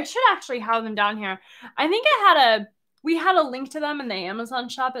should actually have them down here. I think we had a link to them in the Amazon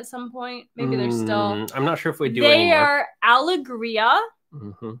shop at some point. Maybe they're still. I'm not sure if we do anymore. They are Alegria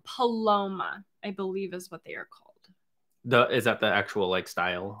Paloma, I believe is what they are called. Is that the actual like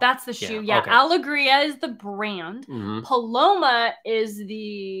style? That's the shoe. Yeah. Okay. Alegria is the brand. Paloma is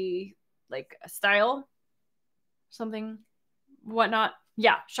the like style, something, whatnot.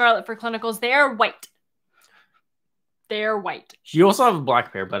 Yeah. Charlotte for Clinicals. They are white. They're white. You also have a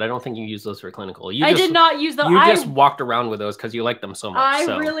black pair, but I don't think you use those for clinical. I did not use them. You just walked around with those because you like them so much.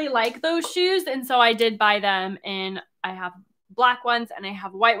 I really like those shoes, and so I did buy them. And I have black ones and I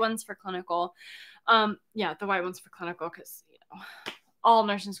have white ones for clinical. Yeah, the white ones for clinical because all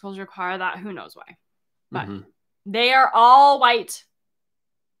nursing schools require that. Who knows why? But they are all white.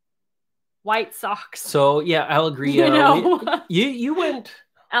 White socks. So yeah, Alegria. You went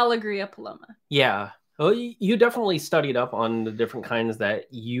Alegria Paloma. Yeah. Well, you definitely studied up on the different kinds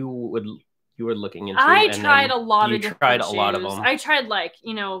that you were looking into. I tried a lot of different shoes. A lot of them. I tried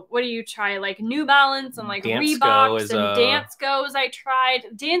what do you try? Like New Balance and like Reeboks and Danskos. I tried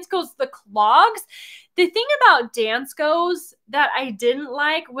Danskos, the clogs. The thing about Danskos that I didn't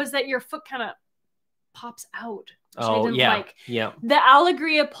like was that your foot kind of pops out. Oh, yeah. Yeah. The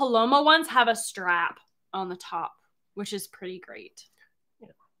Alegria Paloma ones have a strap on the top, which is pretty great.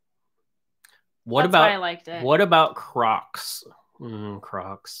 That's why I liked it. What about Crocs?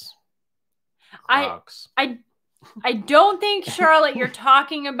 Crocs. I don't think, Charlotte, you're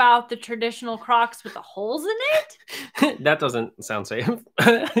talking about the traditional Crocs with the holes in it. That doesn't sound safe.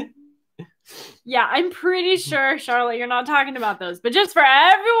 Yeah, I'm pretty sure, Charlotte, you're not talking about those. But just for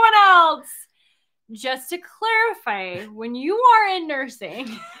everyone else, just to clarify, when you are in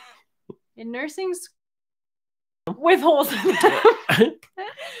nursing with holes in them,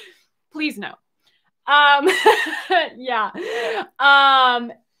 please no. Yeah.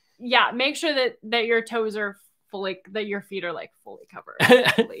 Yeah, make sure that your toes are that your feet are like fully covered,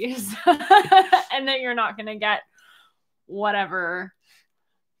 please. And that you're not going to get whatever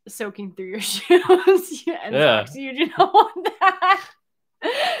soaking through your shoes and socks. You do not want that.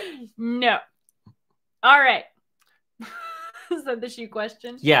 No. All right. Is that the shoe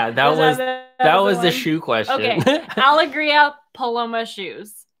question? Yeah, that was the shoe question. Okay. Alegria Paloma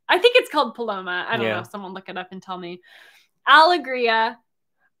shoes. I think it's called Paloma. I don't know. Someone look it up and tell me. Alegria.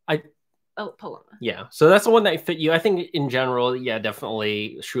 Paloma. Yeah. So that's the one that fit you. I think in general, yeah,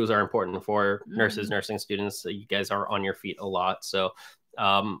 definitely shoes are important for nurses, nursing students. You guys are on your feet a lot. So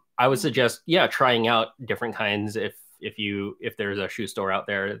I would suggest, trying out different kinds if there's a shoe store out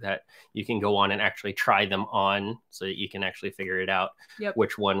there that you can go on and actually try them on so that you can actually figure it out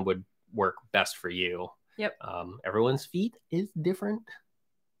which one would work best for you. Yep. Everyone's feet is different.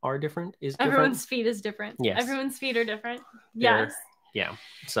 Everyone's feet is different. Yes. Everyone's feet are different. Yes. Yeah.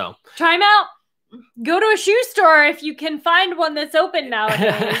 So try them out. Go to a shoe store if you can find one that's open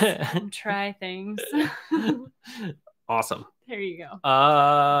nowadays. And try things. Awesome. There you go.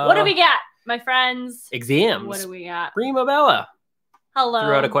 What do we got, my friends? Exams. What do we got? Prima Bella. Hello.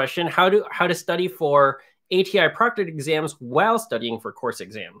 Threw out a question. How to study for ATI proctored exams while studying for course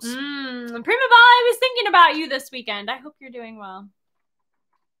exams. Prima Bella, I was thinking about you this weekend. I hope you're doing well.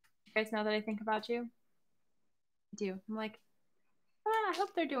 You guys know that I think about you? I do. I'm like, I hope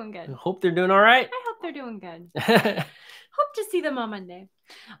they're doing good. I hope they're doing all right. I hope they're doing good. Hope to see them on Monday.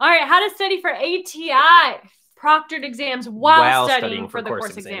 All right, how to study for ATI proctored exams while studying for the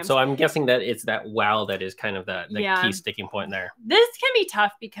course exams. So I'm guessing that it's that while that is kind of the key sticking point there. This can be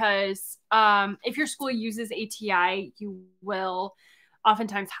tough because if your school uses ATI, you will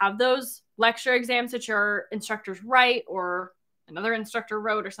oftentimes have those lecture exams that your instructors write or another instructor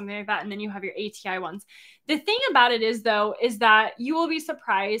wrote or something like that, and then you have your ATI ones. The thing about it is, though, is that you will be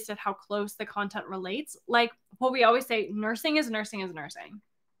surprised at how close the content relates. Like what we always say, nursing is nursing is nursing.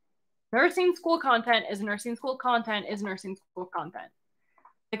 Nursing school content is nursing school content is nursing school content.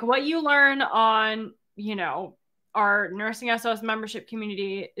 Like what you learn on, our Nursing SOS membership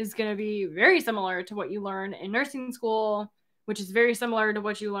community is going to be very similar to what you learn in nursing school, which is very similar to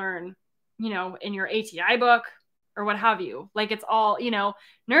what you learn, in your ATI book or what have you. Like it's all,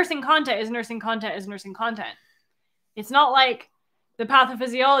 nursing content is nursing content is nursing content. It's not like the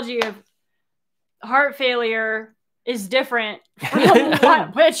pathophysiology of heart failure is different from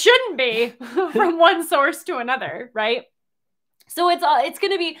it shouldn't be from one source to another, right? So it's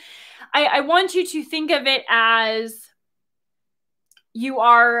going to be, I want you to think of it as you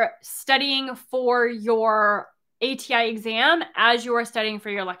are studying for your ATI exam as you are studying for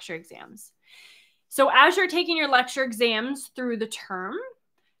your lecture exams. So as you're taking your lecture exams through the term,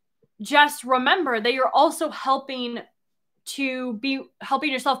 just remember that you're also helping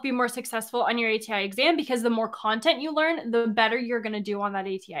yourself be more successful on your ATI exam, because the more content you learn, the better you're going to do on that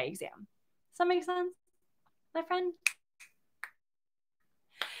ATI exam. Does that make sense, my friend?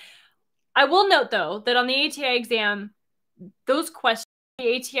 I will note, though, that on the ATI exam, those questions,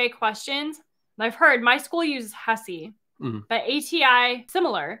 the ATI questions, I've heard my school uses HESI, but ATI,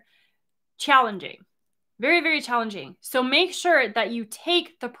 similar, challenging. Very, very challenging. So make sure that you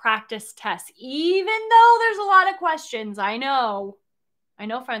take the practice test, even though there's a lot of questions. I know,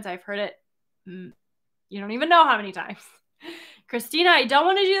 friends, I've heard it. You don't even know how many times. Christina, I don't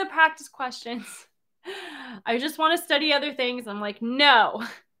want to do the practice questions. I just want to study other things. I'm like, no,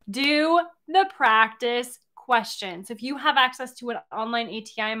 do the practice questions. If you have access to an online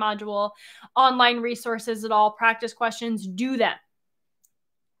ATI module, online resources at all, practice questions, do them.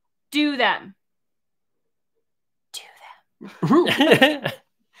 Do them. I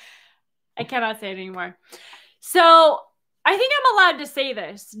cannot say it anymore. So I think I'm allowed to say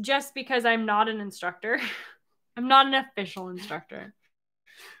this just because I'm not an instructor. I'm not an official instructor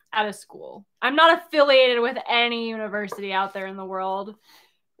at a school. I'm not affiliated with any university out there in the world,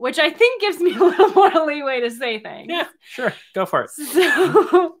 which I think gives me a little more leeway to say things. Yeah, sure. Go for it.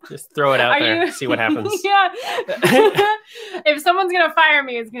 So, just throw it out there. See what happens. Yeah. If someone's going to fire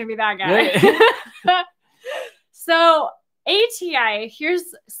me, it's going to be that guy. So ATI, here's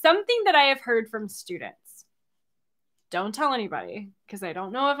something that I have heard from students. Don't tell anybody, because I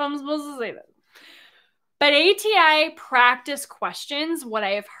don't know if I'm supposed to say this. But ATI practice questions, what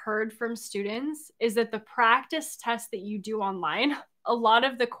I have heard from students is that the practice test that you do online, a lot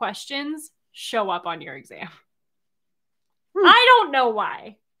of the questions show up on your exam. I don't know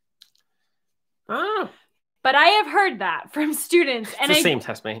why. Oh. But I have heard that from students. It's the same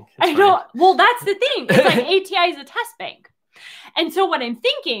test bank. I know. Well, that's the thing. It's like ATI is a test bank. And so what I'm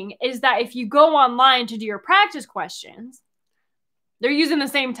thinking is that if you go online to do your practice questions, they're using the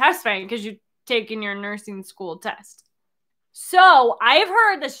same test bank as you're taking your nursing school test. So I have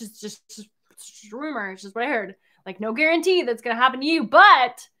heard, this is just rumor, it's just what I heard. Like, no guarantee that's going to happen to you,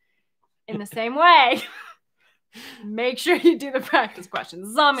 but in the same way, make sure you do the practice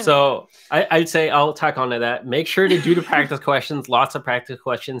questions. So I'd say I'll tack onto that. Make sure to do the practice questions, lots of practice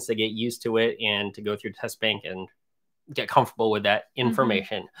questions to get used to it and to go through test bank and get comfortable with that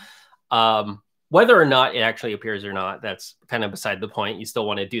information. Whether or not it actually appears or not, that's kind of beside the point. You still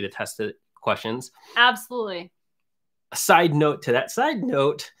want to do the tested questions. Absolutely. A side note to that side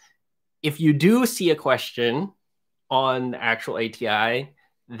note, if you do see a question on the actual ATI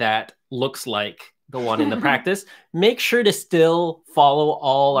that looks like the one in the practice, make sure to still follow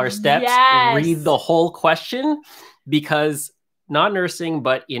all our steps, read the whole question, because not nursing,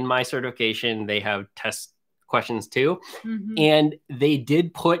 but in my certification, they have test questions too. And they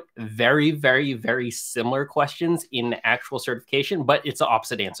did put very, very, very similar questions in the actual certification, but it's the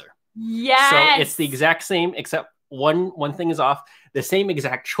opposite answer. Yes. So it's the exact same, except one thing is off. The same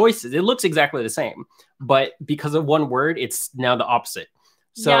exact choices. It looks exactly the same, but because of one word, it's now the opposite.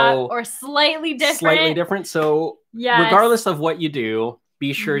 So or slightly different. Slightly different. So regardless of what you do,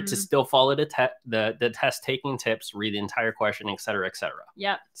 be sure to still follow the test taking tips, read the entire question, et cetera, et cetera.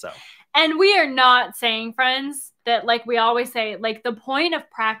 Yep. So, and we are not saying, friends, that like we always say, like the point of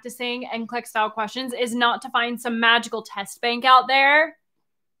practicing NCLEX style questions is not to find some magical test bank out there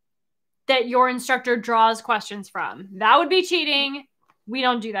that your instructor draws questions from. That would be cheating. We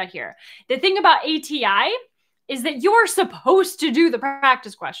don't do that here. The thing about ATI is that you're supposed to do the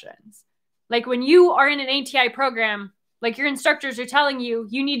practice questions. Like when you are in an ATI program, like your instructors are telling you,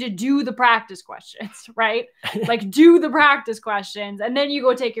 you need to do the practice questions, right? Like do the practice questions and then you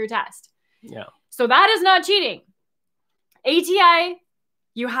go take your test. Yeah. So that is not cheating. ATI,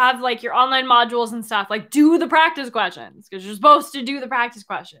 you have like your online modules and stuff, like do the practice questions because you're supposed to do the practice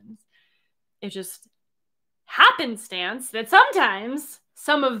questions. It just happenstance that sometimes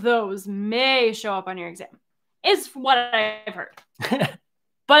some of those may show up on your exam is what I've heard.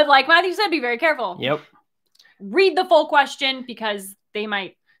 But like Matthew said, be very careful. Yep. Read the full question because they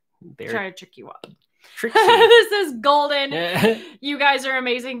might try to trick you up. This is golden. You guys are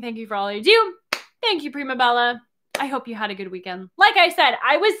amazing. Thank you for all you do. Thank you, Prima Bella. I hope you had a good weekend. Like I said,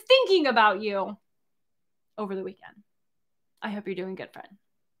 I was thinking about you over the weekend. I hope you're doing good, friend.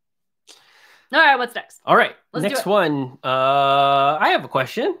 All right, what's next? All right, Let's next one. I have a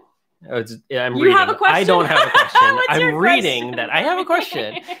question. I'm reading. Have a question? I don't have a question. I'm reading question? that I have a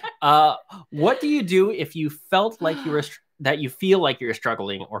question. What do you do if you felt like you feel like you're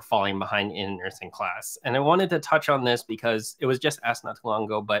struggling or falling behind in nursing class? And I wanted to touch on this because it was just asked not too long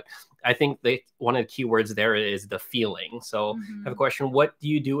ago, but I think one of the key words there is the feeling. So I have a question. What do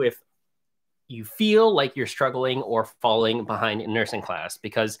you do if you feel like you're struggling or falling behind in nursing class?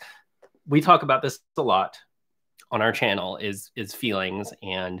 Because we talk about this a lot on our channel is feelings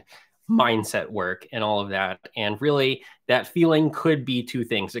and mindset work and all of that. And really that feeling could be two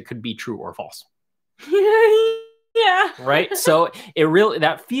things. It could be true or false. Yeah. Right. So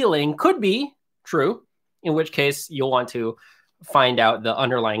that feeling could be true, in which case you'll want to find out the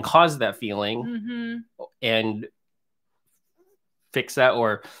underlying cause of that feeling and fix that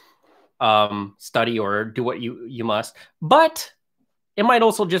or study or do what you must. But it might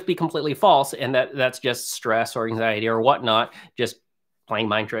also just be completely false, and that's just stress or anxiety or whatnot, just playing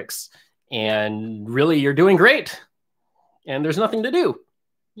mind tricks. And really, you're doing great, and there's nothing to do.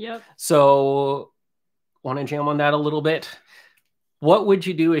 Yep. So, want to jam on that a little bit? What would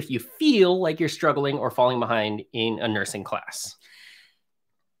you do if you feel like you're struggling or falling behind in a nursing class?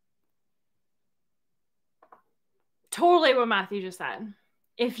 Totally what Matthew just said.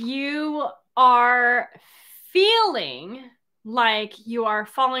 If you are feeling like you are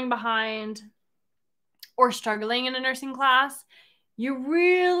falling behind or struggling in a nursing class, you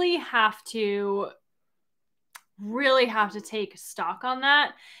really have to take stock on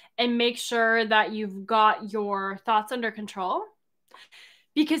that and make sure that you've got your thoughts under control.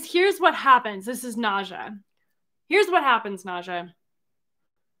 Because here's what happens. This is Naja. Here's what happens, Naja.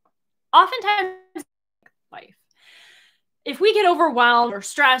 Oftentimes in life, if we get overwhelmed or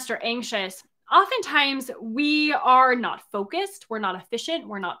stressed or anxious, oftentimes we are not focused, we're not efficient,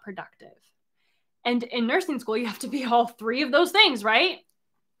 we're not productive. And in nursing school, you have to be all three of those things, right?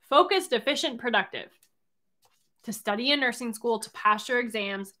 Focused, efficient, productive. To study in nursing school, to pass your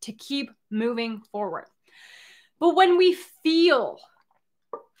exams, to keep moving forward. But when we feel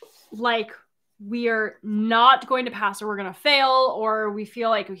like we are not going to pass or we're going to fail, or we feel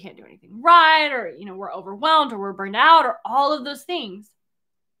like we can't do anything right, or we're overwhelmed or we're burned out or all of those things,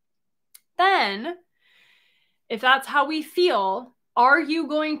 then if that's how we feel, are you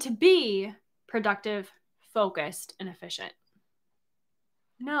going to be productive, focused, and efficient?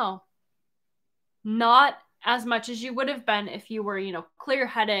 No, not as much as you would have been if you were, you know,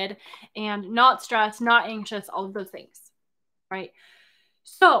 clear-headed and not stressed, not anxious, all of those things, right?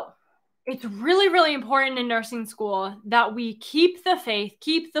 So it's really, really important in nursing school that we keep the faith,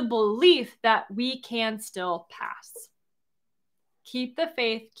 keep the belief that we can still pass. Keep the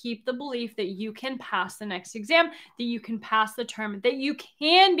faith, keep the belief that you can pass the next exam, that you can pass the term, that you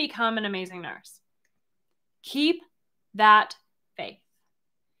can become an amazing nurse. Keep that faith.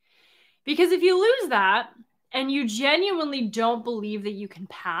 Because if you lose that and you genuinely don't believe that you can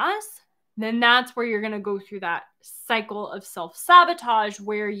pass, then that's where you're going to go through that cycle of self-sabotage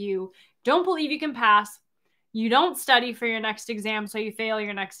where you don't believe you can pass, you don't study for your next exam, so you fail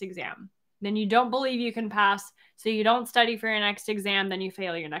your next exam. Then you don't believe you can pass, so you don't study for your next exam, then you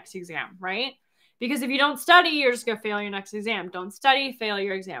fail your next exam, right? Because if you don't study, you're just going to fail your next exam. Don't study, fail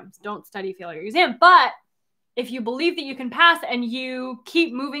your exams. Don't study, fail your exam. But if you believe that you can pass and you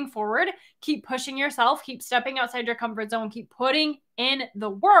keep moving forward, keep pushing yourself, keep stepping outside your comfort zone, keep putting in the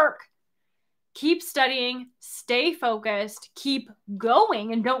work, keep studying, stay focused, keep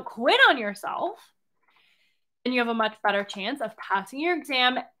going, and don't quit on yourself, and you have a much better chance of passing your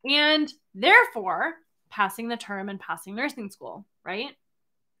exam and therefore passing the term and passing nursing school, right?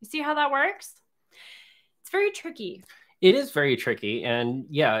 You see how that works? It's very tricky. It is very tricky. And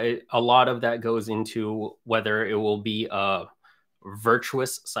yeah, a lot of that goes into whether it will be a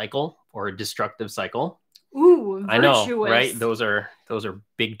virtuous cycle or a destructive cycle. Ooh, I know, right? Those are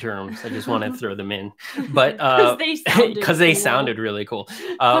big terms. I just want to throw them in, but because they sounded really cool.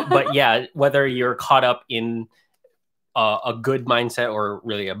 But yeah, whether you're caught up in a good mindset or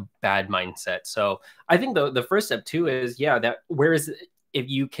really a bad mindset. So I think the first step too is if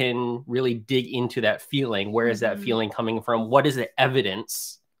you can really dig into that feeling, where is that feeling coming from? What is the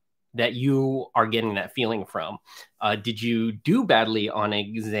evidence that you are getting that feeling from? Did you do badly on an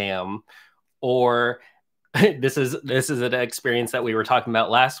exam, or this is an experience that we were talking about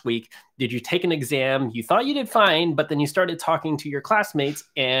last week. Did you take an exam, you thought you did fine, but then you started talking to your classmates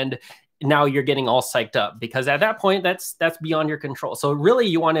and now you're getting all psyched up? Because at that point, that's beyond your control. So really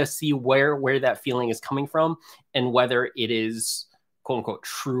you want to see where that feeling is coming from and whether it is quote unquote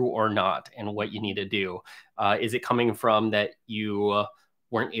true or not, and what you need to do. Is it coming from that you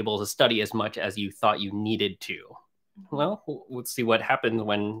weren't able to study as much as you thought you needed to? Well, let's see what happens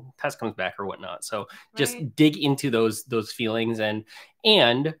when test comes back or whatnot. So just dig into those feelings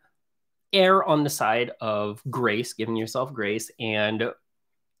and err on the side of grace, giving yourself grace, and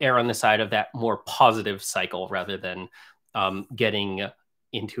err on the side of that more positive cycle rather than getting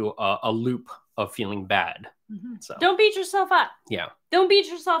into a loop of feeling bad. So don't beat yourself up. Yeah. Don't beat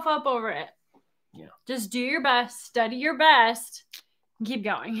yourself up over it. Yeah. Just do your best, study your best. Keep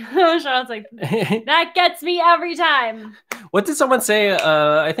going. Charlotte's like, that gets me every time. What did someone say?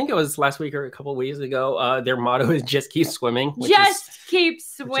 I think it was last week or a couple of weeks ago. Their motto is just keep swimming. Keep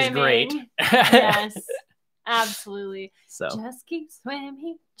swimming. Which is great. Yes, absolutely. So just keep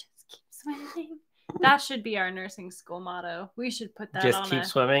swimming. Just keep swimming. That should be our nursing school motto. We should put that just keep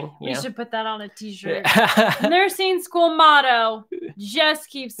swimming. We should put that on a t-shirt. Nursing school motto, just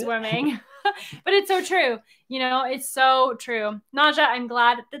keep swimming. But it's so true. You know, it's so true. Naja, I'm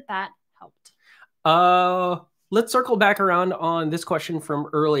glad that helped. Let's circle back around on this question from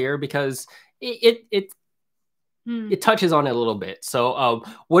earlier because it touches on it a little bit. So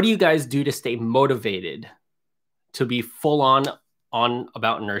what do you guys do to stay motivated to be full on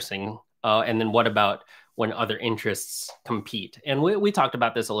about nursing? And then what about when other interests compete? And we talked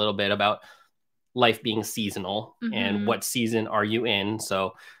about this a little bit about life being seasonal and what season are you in?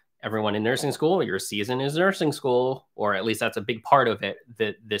 So everyone in nursing school, your season is nursing school, or at least that's a big part of it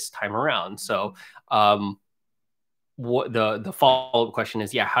this time around. So what the follow-up question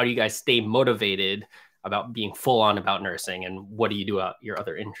is, how do you guys stay motivated about being full on about nursing, and what do you do about your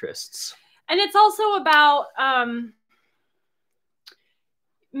other interests? And it's also about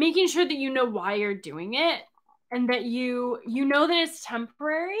making sure that you know why you're doing it, and that you know that it's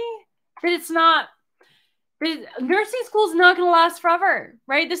temporary, that it's not. Nursing school is not going to last forever,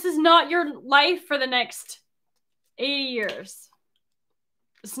 right? This is not your life for the next 80 years.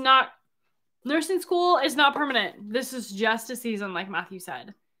 It's not. Nursing school is not permanent. This is just a season, like Matthew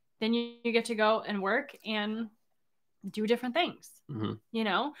said. Then you get to go and work and do different things. You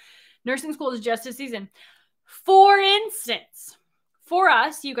know, nursing school is just a season. For instance, for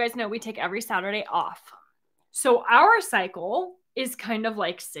us, you guys know we take every Saturday off. So our cycle is kind of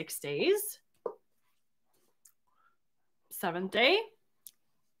like 6 days. 7th day,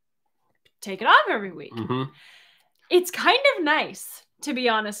 take it off every week. It's kind of nice, to be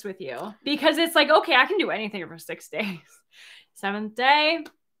honest with you, because it's like, okay, I can do anything for 6 days. 7th day,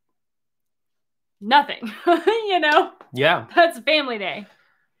 nothing, you know? Yeah. That's family day.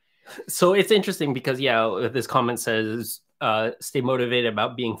 So it's interesting because, yeah, this comment says, stay motivated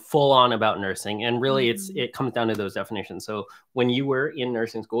about being full on about nursing. And really it comes down to those definitions. So when you were in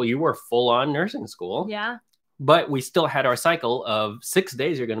nursing school, you were full on nursing school. Yeah. But we still had our cycle of 6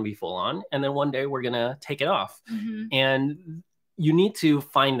 days you're going to be full on. And then one day we're going to take it off. And you need to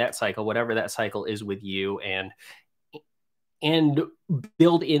find that cycle, whatever that cycle is with you, and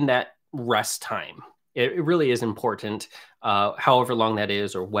build in that rest time. It really is important, however long that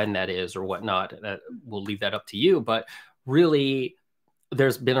is or when that is or whatnot. We'll leave that up to you. But really,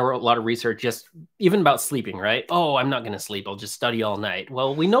 there's been a lot of research just even about sleeping, right? Oh, I'm not going to sleep. I'll just study all night.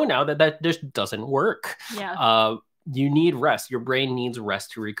 Well, we know now that just doesn't work. Yeah. You need rest. Your brain needs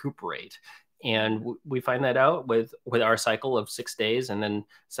rest to recuperate. And we find that out with our cycle of 6 days, and then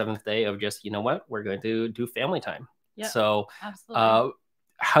 7th day of just, you know what, we're going to do family time. Yep, so absolutely.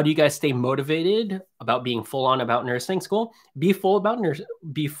 How do you guys stay motivated about being full on about nursing school? Be full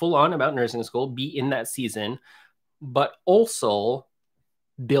on about nursing school, be in that season, but also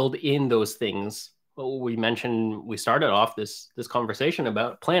build in those things. We mentioned, we started off this conversation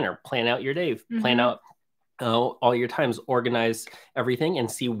about plan out your day, plan out all your times, organize everything, and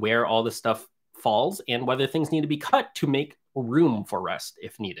see where all the stuff falls and whether things need to be cut to make room for rest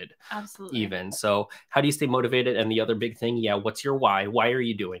if needed. Absolutely. Even so, how do you stay motivated? And the other big thing, what's your why? Why are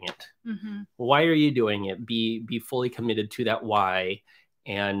you doing it? Why are you doing it? Be fully committed to that why,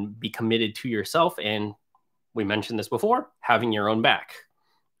 and be committed to yourself. And we mentioned this before, having your own back.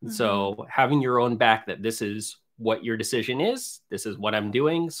 So having your own back, that this is what your decision is, this is what I'm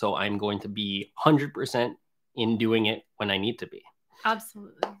doing, so I'm going to be 100% in doing it when I need to be.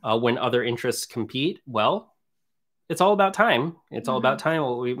 Absolutely. When other interests compete, well, it's all about time. It's all about time,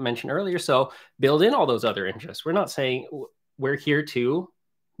 what we mentioned earlier. So build in all those other interests. We're not saying, we're here to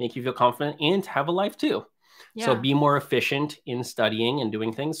make you feel confident and to have a life too. Yeah. So be more efficient in studying and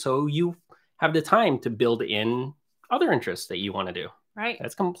doing things so you have the time to build in other interests that you want to do. Right.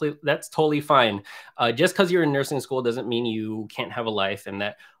 That's totally fine. Just because you're in nursing school doesn't mean you can't have a life, and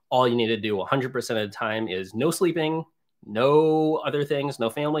that all you need to do 100% of the time is no sleeping, no other things, no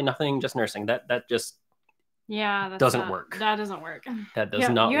family, nothing, just nursing. That just doesn't work. That doesn't work. That does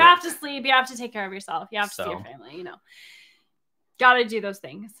not work. You have to sleep. You have to take care of yourself. You have to see your family, you know. Got to do those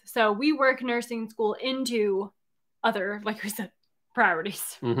things. So we work nursing school into other, like we said,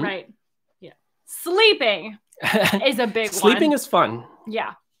 priorities, right? Yeah. Sleeping is a big one. Sleeping is fun.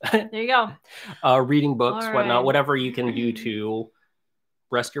 Yeah. There you go. Reading books, whatnot, whatever you can do to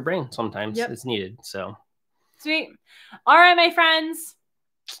rest your brain sometimes is needed. So sweet. All right, my friends.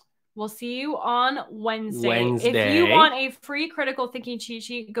 We'll see you on Wednesday. If you want a free critical thinking cheat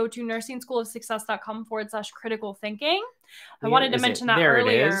sheet, go to nursing-school-of-success.com/critical thinking. I wanted to mention that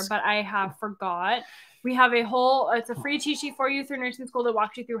earlier, but I have forgot. We have it's a free cheat sheet for you through Nursing School that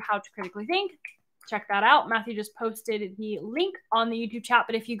walks you through how to critically think. Check that out. Matthew just posted the link on the YouTube chat,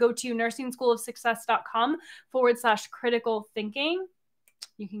 but if you go to nursing-school-of-success.com/critical thinking,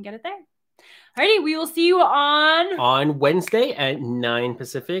 you can get it there. Alrighty, we will see you on Wednesday at 9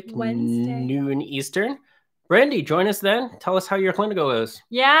 Pacific, noon Eastern. Brandy, join us then. Tell us how your clinical goes.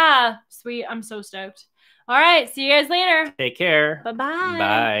 Yeah, sweet. I'm so stoked. All right, see you guys later. Take care. Bye-bye.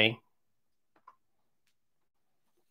 Bye.